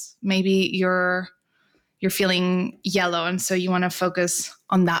service? Maybe you're feeling yellow. And so you want to focus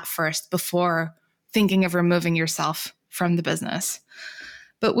on that first before thinking of removing yourself from the business.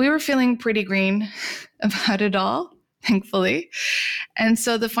 But we were feeling pretty green about it all, thankfully. And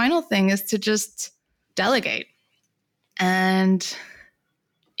so the final thing is to just delegate. And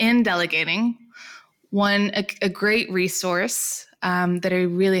in delegating, a great resource that I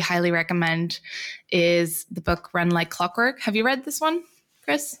really highly recommend is the book Run Like Clockwork. Have you read this one,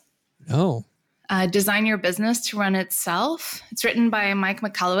 Chris? No. Design Your Business to Run Itself. It's written by Mike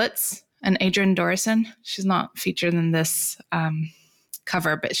Michalowicz and Adrienne Dorison. She's not featured in this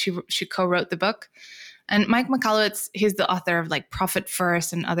cover, but she co-wrote the book. And Mike Michalowicz, he's the author of like Profit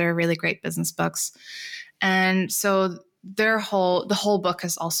First and other really great business books. And so the whole book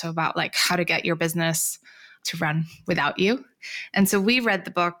is also about like how to get your business to run without you. And so we read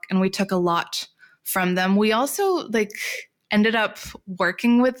the book and we took a lot from them. We also ended up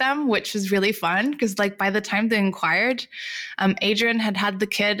working with them, which was really fun because like by the time they inquired, Adrian had the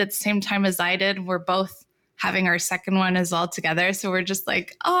kid at the same time as I did. We're both having our second one as well together. So we're just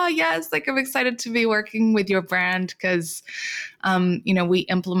like, oh yes, like I'm excited to be working with your brand because, we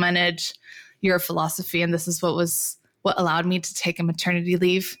implemented your philosophy and this is what allowed me to take a maternity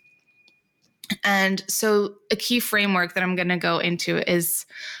leave. And so a key framework that I'm going to go into is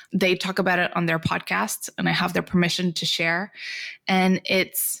they talk about it on their podcast and I have their permission to share. And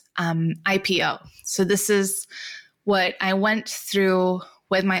it's IPO. So this is what I went through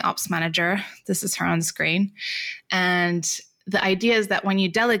with my ops manager. This is her on screen. And the idea is that when you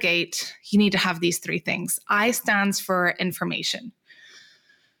delegate, you need to have these three things. I stands for information.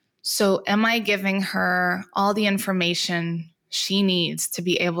 So am I giving her all the information she needs to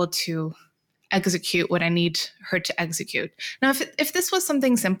be able to execute what I need her to execute? Now, if this was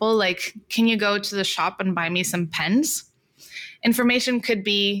something simple, like, can you go to the shop and buy me some pens? Information could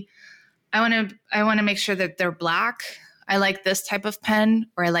be, I want to make sure that they're black. I like this type of pen,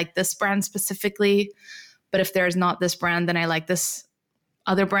 or I like this brand specifically. But if there's not this brand, then I like this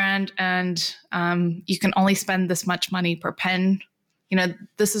other brand. And you can only spend this much money per pen.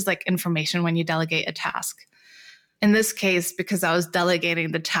 This is like information when you delegate a task. In this case, because I was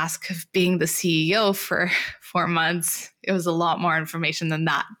delegating the task of being the CEO for 4 months, it was a lot more information than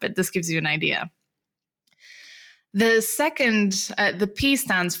that, but this gives you an idea. The second, the P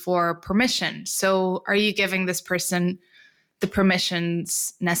stands for permission. So are you giving this person the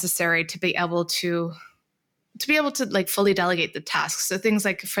permissions necessary to be able to like fully delegate the tasks? So things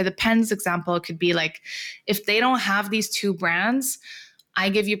like for the pens example, it could be like, if they don't have these two brands, I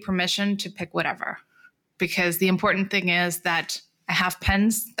give you permission to pick whatever. Because the important thing is that I have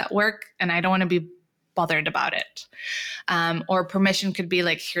pens that work and I don't want to be bothered about it. Or permission could be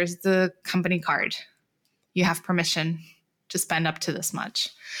like, here's the company card. You have permission to spend up to this much.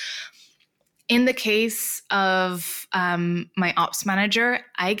 In the case of my ops manager,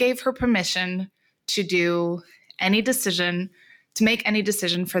 I gave her permission to do any decision, to make any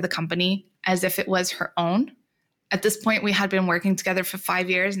decision for the company as if it was her own. At this point, we had been working together for 5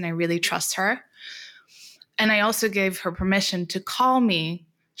 years and I really trust her. And I also gave her permission to call me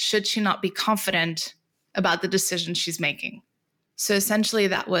should she not be confident about the decision she's making. So essentially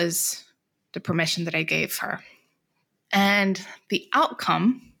that was the permission that I gave her. And the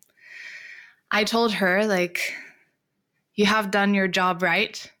outcome, I told her, like, you have done your job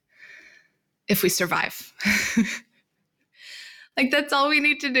right if we survive. Like, that's all we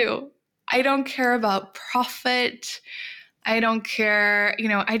need to do. I don't care about profit. I don't care,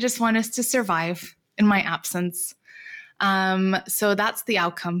 I just want us to survive in my absence. So that's the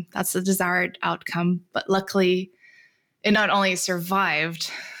outcome. That's the desired outcome. But luckily, it not only survived,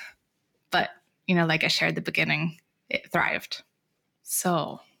 but, like I shared at the beginning, it thrived.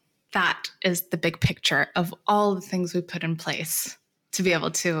 So that is the big picture of all the things we put in place to be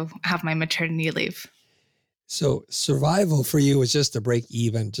able to have my maternity leave. So survival for you is just to break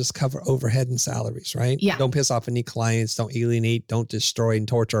even, just cover overhead and salaries, right? Yeah. Don't piss off any clients, don't alienate, don't destroy and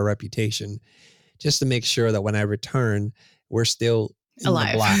torture our reputation. Just to make sure that when I return, we're still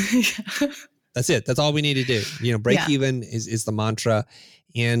alive. The black. That's it. That's all we need to do. Break even is the mantra.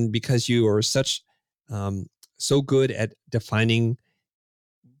 And because you are so good at defining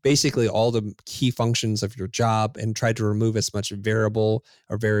basically all the key functions of your job and try to remove as much variable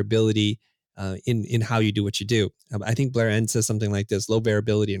or variability in how you do what you do. I think Blair Enns says something like this: low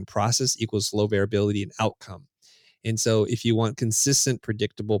variability in process equals low variability in outcome. And so if you want consistent,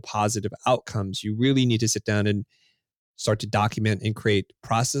 predictable, positive outcomes, you really need to sit down and start to document and create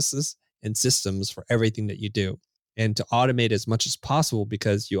processes and systems for everything that you do, and to automate as much as possible,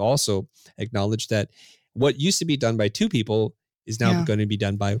 because you also acknowledge that what used to be done by 2 people is now going to be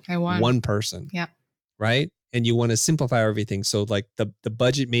done by one person. Yeah. Right. And you want to simplify everything. So like the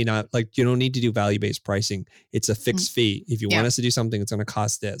budget may not, like, you don't need to do value-based pricing. It's a fixed fee. If you want us to do something, it's going to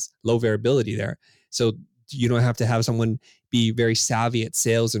cost this. Low variability there. So you don't have to have someone be very savvy at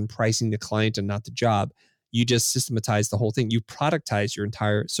sales and pricing the client and not the job. You just systematize the whole thing. You productize your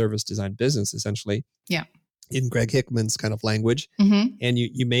entire service design business, essentially. Yeah. In Greg Hickman's kind of language. Mm-hmm. And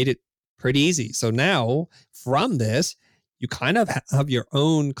you made it pretty easy. So now from this, you kind of have your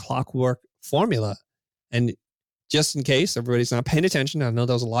own clockwork formula. And just in case everybody's not paying attention, I know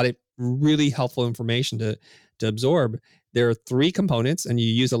there's a lot of really helpful information to absorb. There are 3 components and you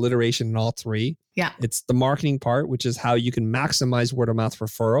use alliteration in all 3. Yeah. It's the marketing part, which is how you can maximize word of mouth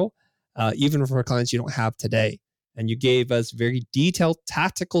referral, even for clients you don't have today. And you gave us very detailed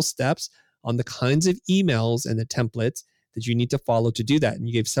tactical steps on the kinds of emails and the templates that you need to follow to do that. And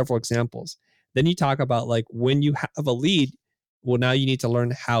you gave several examples. Then you talk about, like, when you have a lead, Well, now you need to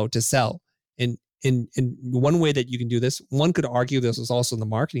learn how to sell. And in one way that you can do this, one could argue this is also the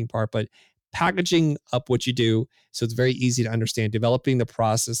marketing part, but packaging up what you do so it's very easy to understand, developing the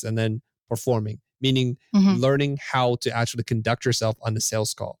process and then performing, meaning learning how to actually conduct yourself on the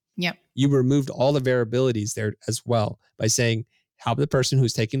sales call. Yep. You removed all the variabilities there as well by saying, have the person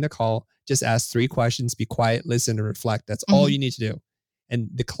who's taking the call just ask 3 questions, be quiet, listen, and reflect. That's all you need to do. And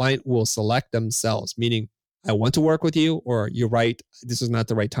the client will select themselves, meaning, I want to work with you, or you're right, this is not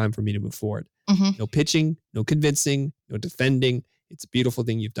the right time for me to move forward. No pitching, no convincing, no defending. It's a beautiful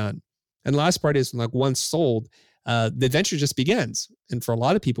thing you've done. And the last part is, like, once sold, the adventure just begins. And for a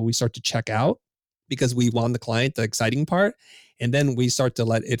lot of people, we start to check out because we want the client, the exciting part, and then we start to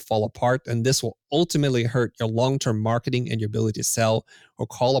let it fall apart. And this will ultimately hurt your long-term marketing and your ability to sell or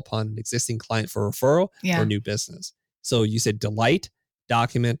call upon an existing client for referral or new business. So you said delight,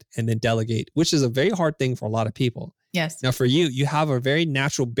 document, and then delegate, which is a very hard thing for a lot of people. Yes. Now for you, you have a very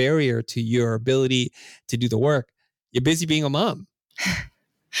natural barrier to your ability to do the work. You're busy being a mom.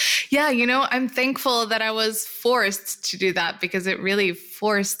 Yeah, I'm thankful that I was forced to do that, because it really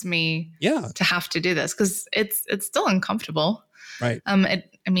forced me to have to do this, because it's still uncomfortable. Right.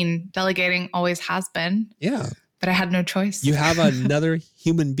 Delegating always has been. Yeah. But I had no choice. You have another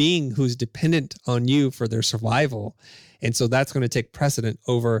human being who's dependent on you for their survival. And so that's going to take precedent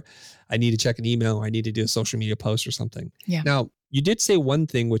over, I need to check an email, I need to do a social media post or something. Yeah. Now, you did say one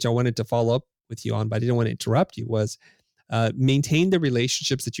thing, which I wanted to follow up with you on, but I didn't want to interrupt you, was maintain the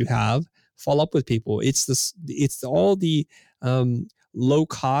relationships that you have, follow up with people. It's all the low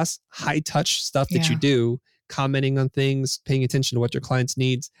cost, high touch stuff that you do, commenting on things, paying attention to what your clients'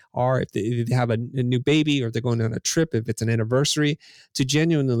 needs are, if they have a new baby or they're going on a trip, if it's an anniversary, to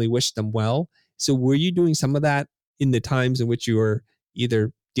genuinely wish them well. So were you doing some of that in the times in which you were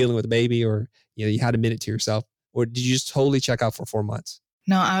either dealing with a baby or you had a minute to yourself, or did you just totally check out for 4 months?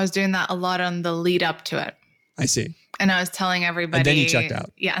 No, I was doing that a lot on the lead up to it. I see. And I was telling everybody. And then you checked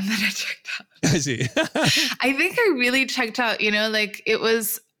out. Yeah, and then I checked out. I see. I think I really checked out, it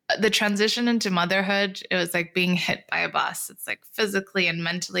was the transition into motherhood. It was like being hit by a bus. It's like physically and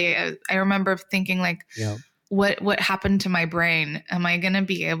mentally. I remember thinking what happened to my brain? Am I going to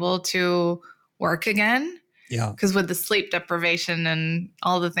be able to work again? Yeah. Because with the sleep deprivation and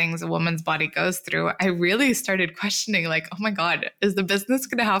all the things a woman's body goes through, I really started questioning, oh my God, is the business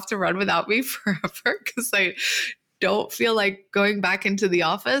going to have to run without me forever? Because I don't feel like going back into the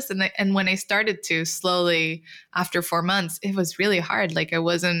office. And when I started to slowly, after 4 months, it was really hard. I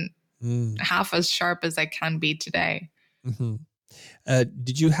wasn't half as sharp as I can be today. Mm-hmm.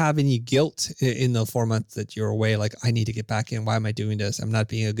 Did you have any guilt in the 4 months that you're away? I need to get back in. Why am I doing this? I'm not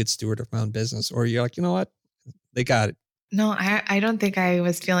being a good steward of my own business. Or you're like, you know what? They got it. No, I don't think I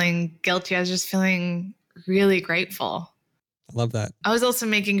was feeling guilty. I was just feeling really grateful. I love that. I was also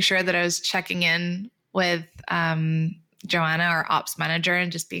making sure that I was checking in with Joana, our ops manager, and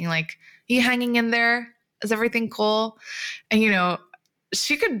just being like, are you hanging in there? Is everything cool? And,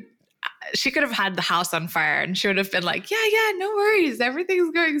 she could have had the house on fire and she would have been like, yeah, no worries.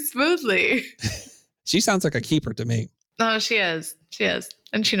 Everything's going smoothly. She sounds like a keeper to me. No, she is.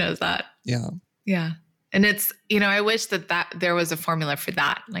 And she knows that. Yeah. Yeah. And it's, I wish that there was a formula for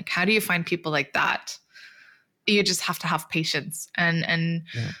that. How do you find people like that? You just have to have patience and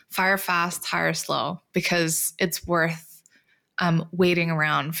fire fast, hire slow, because it's worth waiting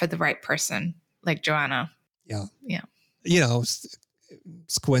around for the right person like Joana. Yeah. Yeah.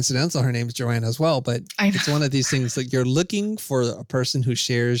 It's coincidental. Her name is Joanna as well, but it's one of these things that you're looking for a person who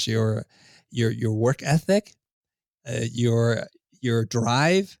shares your work ethic, your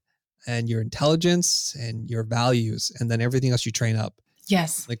drive, and your intelligence and your values, and then everything else you train up.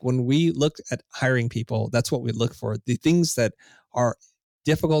 Yes. When we look at hiring people, that's what we look for. The things that are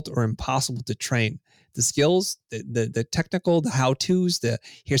difficult or impossible to train. The skills, the technical, the how-tos,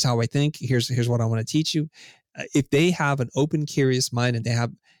 here's how I think, here's what I want to teach you. If they have an open, curious mind and they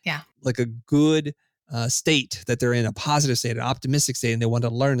have a good state that they're in, a positive state, an optimistic state, and they want to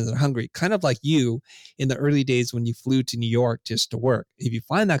learn and they're hungry, kind of like you in the early days when you flew to New York just to work. If you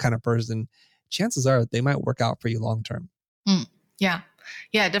find that kind of person, chances are they might work out for you long-term. Yeah.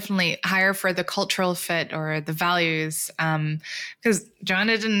 Yeah, definitely hire for the cultural fit or the values. Because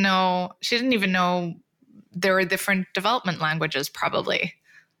Joanna she didn't even know there were different development languages probably.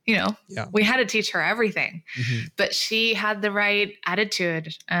 We had to teach her everything, but she had the right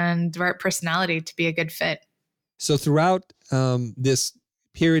attitude and the right personality to be a good fit. So throughout this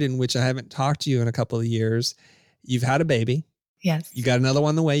period in which I haven't talked to you in a couple of years, you've had a baby. Yes. You got another one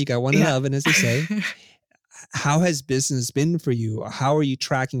on the way. You got one in the oven, as they say. how has business been for you? How are you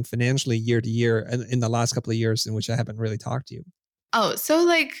tracking financially year to year in the last couple of years in which I haven't really talked to you? Oh, so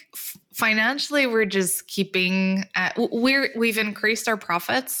like financially, we're just keeping, we've increased our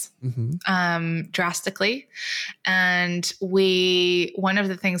profits drastically. And one of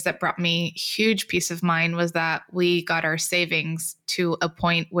the things that brought me huge peace of mind was that we got our savings to a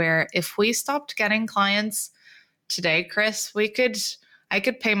point where if we stopped getting clients today, Chris, I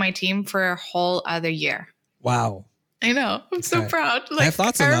could pay my team for a whole other year. Wow. I know. I'm so proud. I have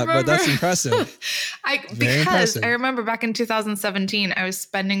thoughts on that, but that's impressive. Because I remember back in 2017, I was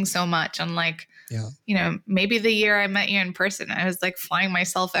spending so much on maybe the year I met you in person, I was like flying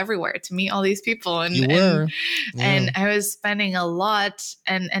myself everywhere to meet all these people. And, you were. And I was spending a lot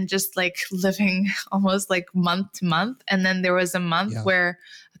and just like living almost like month to month. And then there was a month where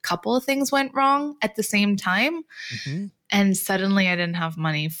a couple of things went wrong at the same time. And suddenly I didn't have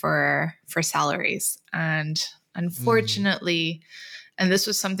money for salaries. And unfortunately, and this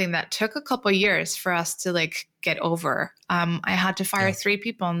was something that took a couple of years for us to like get over. I had to fire 3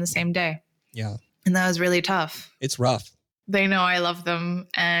 people on the same day. Yeah. And that was really tough. It's rough. They know I love them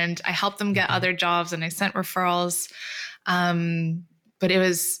and I helped them get other jobs and I sent referrals. But it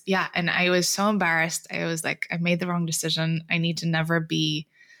was, and I was so embarrassed. I was like, I made the wrong decision. I need to never be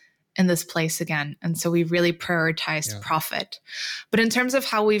in this place again. And so we really prioritized profit. But in terms of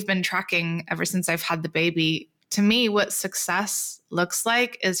how we've been tracking ever since I've had the baby, to me, what success looks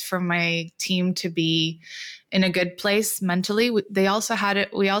like is for my team to be in a good place mentally. We also had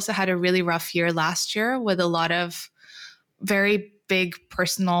a really rough year last year with a lot of very big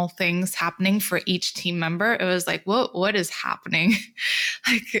personal things happening for each team member. It was like, what is happening?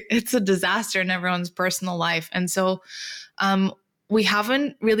 Like it's a disaster in everyone's personal life. And so, we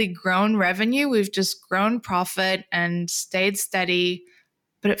haven't really grown revenue. We've just grown profit and stayed steady,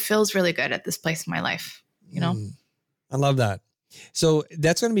 but it feels really good at this place in my life, you know? I love that. So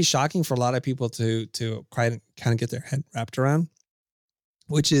that's going to be shocking for a lot of people to kind of get their head wrapped around,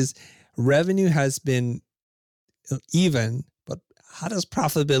 which is revenue has been even, but how does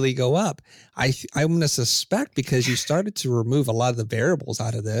profitability go up? I'm going to suspect because you started to remove a lot of the variables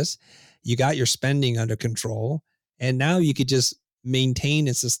out of this, you got your spending under control, and now you could just maintain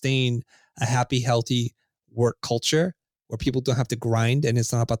and sustain a happy, healthy work culture where people don't have to grind and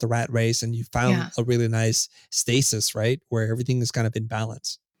it's not about the rat race. And you found a really nice stasis, right? Where everything is kind of in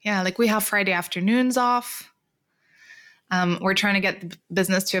balance. Yeah. Like we have Friday afternoons off. We're trying to get the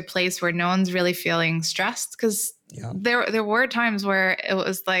business to a place where no one's really feeling stressed because there were times where it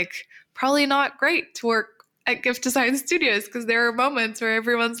was like probably not great to work at Gift Design Studios because there are moments where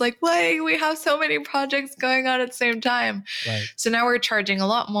everyone's like, wait, we have so many projects going on at the same time. Right. So now we're charging a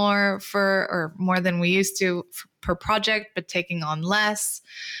lot more or more than we used to per project, but taking on less.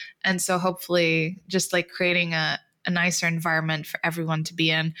 And so hopefully just like creating a nicer environment for everyone to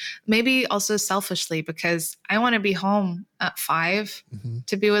be in. Maybe also selfishly because I want to be home at 5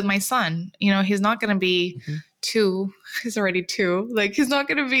 to be with my son. You know, he's not going to be 2. He's already 2. Like he's not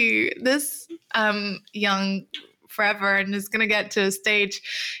going to be this young forever and is going to get to a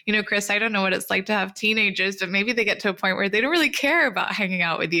stage, you know, Chris, I don't know what it's like to have teenagers, but maybe they get to a point where they don't really care about hanging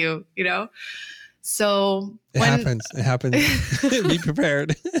out with you, you know? So it happens. Be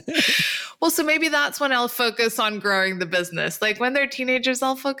prepared. Well, so maybe that's when I'll focus on growing the business. Like when they're teenagers,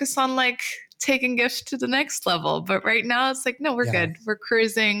 I'll focus on like taking Gift to the next level. But right now it's like, no, we're good. We're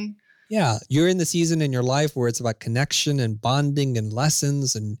cruising. Yeah. You're in the season in your life where it's about connection and bonding and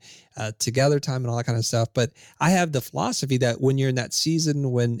lessons and together time and all that kind of stuff. But I have the philosophy that when you're in that season,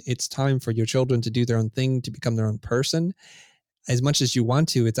 when it's time for your children to do their own thing, to become their own person, as much as you want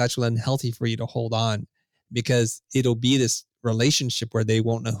to, it's actually unhealthy for you to hold on because it'll be this relationship where they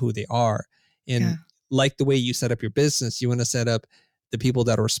won't know who they are. And like the way you set up your business, you want to set up the people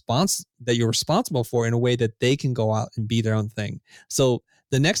that you're responsible for in a way that they can go out and be their own thing. So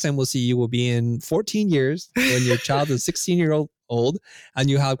the next time we'll see you will be in 14 years when your child is 16-year-old and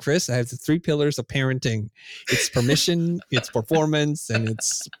you have Chris. I have the 3 pillars of parenting. It's permission, it's performance, and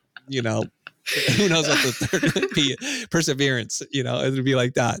it's, you know, who knows what the third would be, perseverance, you know, it'll be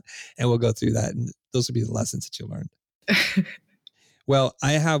like that. And we'll go through that. And those will be the lessons that you learned. Well,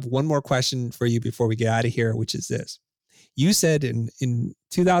 I have one more question for you before we get out of here, which is this. You said in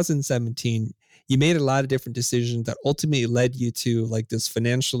 2017, you made a lot of different decisions that ultimately led you to like this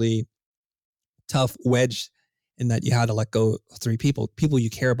financially tough wedge in that you had to let go of 3 people you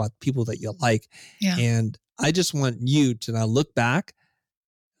care about, people that you like. Yeah. And I just want you to now look back.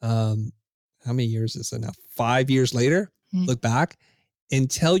 How many years is it now? 5 years later, look back and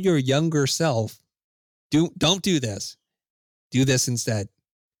tell your younger self, don't do this. Do this instead.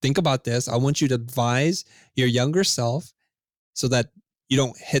 think about this. I want you to advise your younger self so that you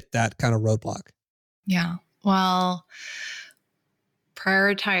don't hit that kind of roadblock. Yeah. Well,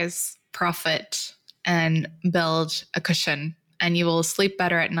 prioritize profit and build a cushion, and you will sleep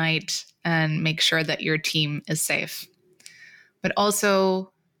better at night and make sure that your team is safe. But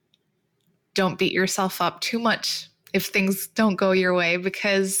also, don't beat yourself up too much if things don't go your way,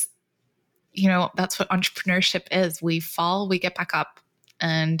 because, that's what entrepreneurship is. We fall, we get back up,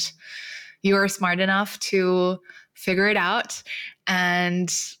 and you are smart enough to figure it out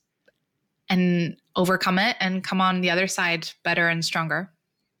and overcome it and come on the other side better and stronger.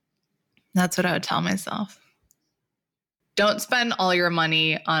 That's what I would tell myself. Don't spend all your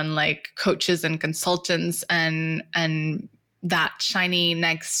money on like coaches and consultants and that shiny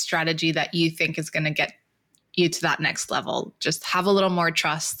next strategy that you think is going to get you to that next level. Just have a little more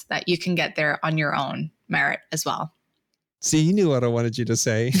trust that you can get there on your own merit as well. See, you knew what I wanted you to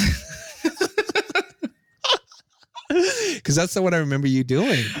say. Because that's what I remember you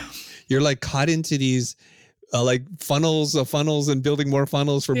doing. You're like caught into these like funnels and building more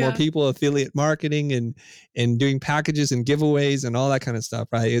funnels for more people, affiliate marketing and doing packages and giveaways and all that kind of stuff,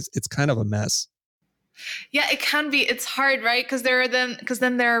 right? It's kind of a mess. Yeah, it can be. It's hard, right? Because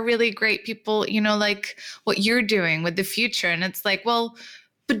then there are really great people, like what you're doing with the future. And it's like, well,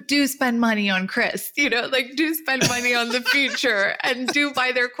 but do spend money on Chris, do spend money on the future and do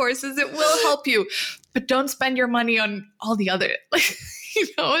buy their courses. It will help you, but don't spend your money on all the other,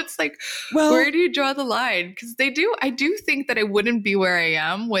 it's like, well, where do you draw the line? Because I do think that I wouldn't be where I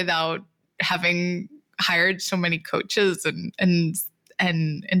am without having hired so many coaches and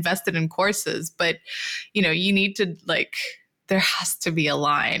invested in courses. But, you need to there has to be a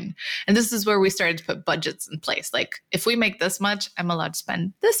line. And this is where we started to put budgets in place. Like, if we make this much, I'm allowed to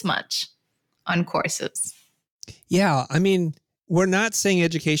spend this much on courses. Yeah. I mean, we're not saying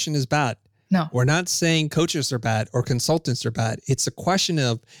education is bad. No. We're not saying coaches are bad or consultants are bad. It's a question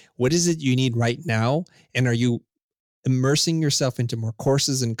of what is it you need right now? And are you immersing yourself into more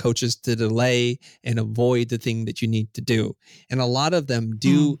courses and coaches to delay and avoid the thing that you need to do? And a lot of them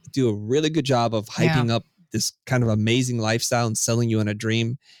do a really good job of hyping up this kind of amazing lifestyle and selling you on a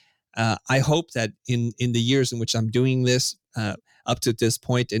dream. I hope that in the years in which I'm doing this, up to this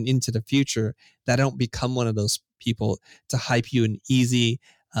point and into the future, that I don't become one of those people to hype you an easy,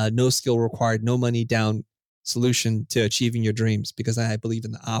 no skill required, no money down solution to achieving your dreams, because I believe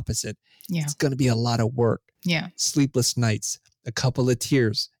in the opposite. Yeah. It's going to be a lot of work. Yeah. Sleepless nights, a couple of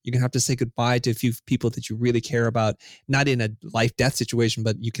tears. You're going to have to say goodbye to a few people that you really care about, not in a life-death situation,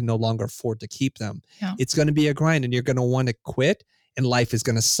 but you can no longer afford to keep them. Yeah. It's going to be a grind and you're going to want to quit and life is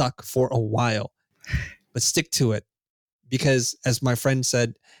going to suck for a while, but stick to it. Because as my friend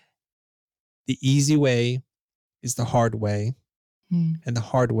said, the easy way is the hard way. And the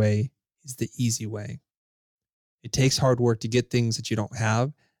hard way is the easy way. It takes hard work to get things that you don't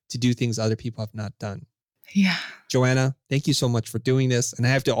have, to do things other people have not done. Yeah. Joanna, thank you so much for doing this. And I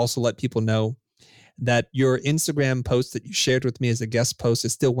have to also let people know that your Instagram post that you shared with me as a guest post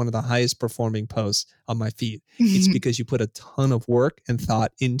is still one of the highest performing posts on my feed. It's because you put a ton of work and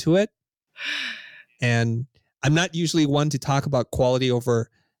thought into it. And I'm not usually one to talk about quality over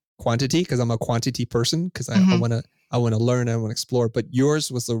quantity because I'm a quantity person, because I want to learn, I want to explore. But yours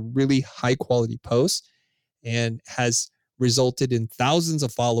was a really high quality post and has resulted in thousands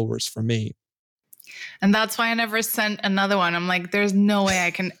of followers for me. And that's why I never sent another one. I'm like, there's no way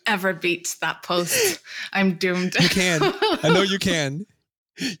I can ever beat that post. I'm doomed. You can. I know you can.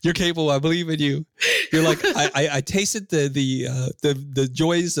 You're capable. I believe in you. You're like, I tasted the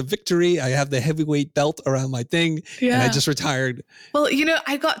joys of victory. I have the heavyweight belt around my thing, and I just retired. Well,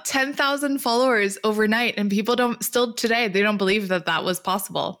 I got 10,000 followers overnight, and people still today, they don't believe that was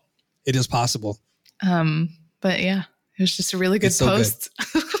possible. It is possible. But yeah, it was just a really good post.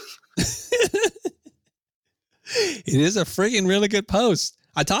 Good. It is a friggin' really good post.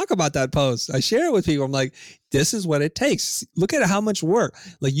 I talk about that post. I share it with people. I'm like, this is what it takes. Look at how much work.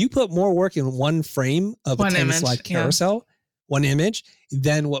 Like, you put more work in one frame of a 10-slide carousel, one image,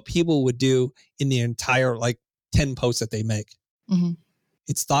 than what people would do in the entire 10 posts that they make. Mm-hmm.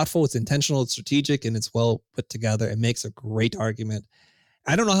 It's thoughtful, it's intentional, it's strategic, and it's well put together. It makes a great argument.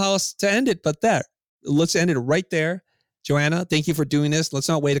 I don't know how else to end it, but let's end it right there. Joanna, thank you for doing this. Let's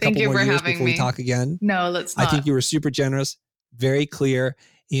not wait a couple more years before we talk again. No, let's not. I think you were super generous, very clear.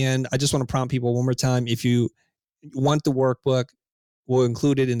 And I just want to prompt people one more time. If you want the workbook, we'll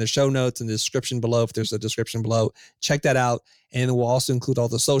include it in the show notes and the description below. If there's a description below, check that out. And we'll also include all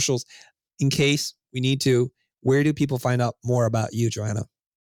the socials in case we need to. Where do people find out more about you, Joanna?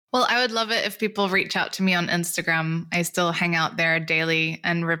 Well, I would love it if people reach out to me on Instagram. I still hang out there daily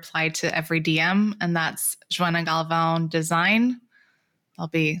and reply to every DM, and that's Joana Galvao Design. I'll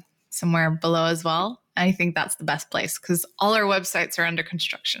be somewhere below as well. I think that's the best place because all our websites are under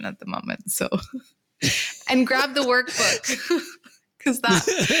construction at the moment. So, and grab the workbook because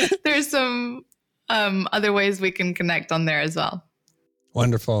there's some other ways we can connect on there as well.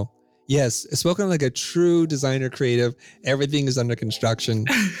 Wonderful. Yes, spoken like a true designer creative. Everything is under construction.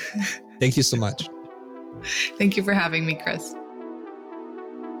 Thank you so much. Thank you for having me, Chris.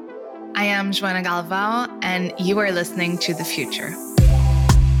 I am Joana Galvao, and you are listening to The Futur.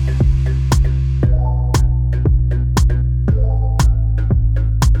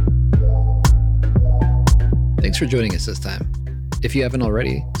 Thanks for joining us this time. If you haven't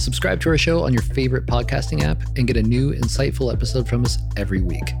already, subscribe to our show on your favorite podcasting app and get a new, insightful episode from us every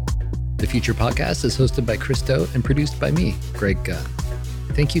week. The Futur Podcast is hosted by Chris Doe and produced by me, Greg Gunn.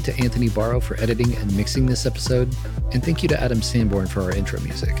 Thank you to Anthony Barrow for editing and mixing this episode, and thank you to Adam Sanborn for our intro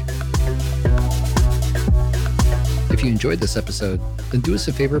music. If you enjoyed this episode, then do us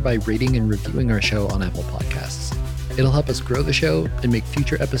a favor by rating and reviewing our show on Apple Podcasts. It'll help us grow the show and make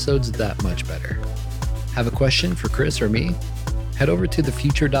future episodes that much better. Have a question for Chris or me? Head over to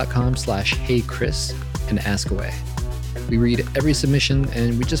thefutur.com/heychris and ask away. We read every submission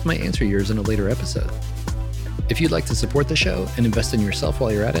and we just might answer yours in a later episode. If you'd like to support the show and invest in yourself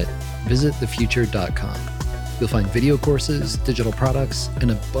while you're at it, visit thefutur.com. You'll find video courses, digital products,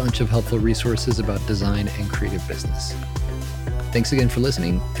 and a bunch of helpful resources about design and creative business. Thanks again for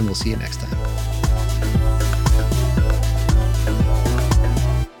listening, and we'll see you next time.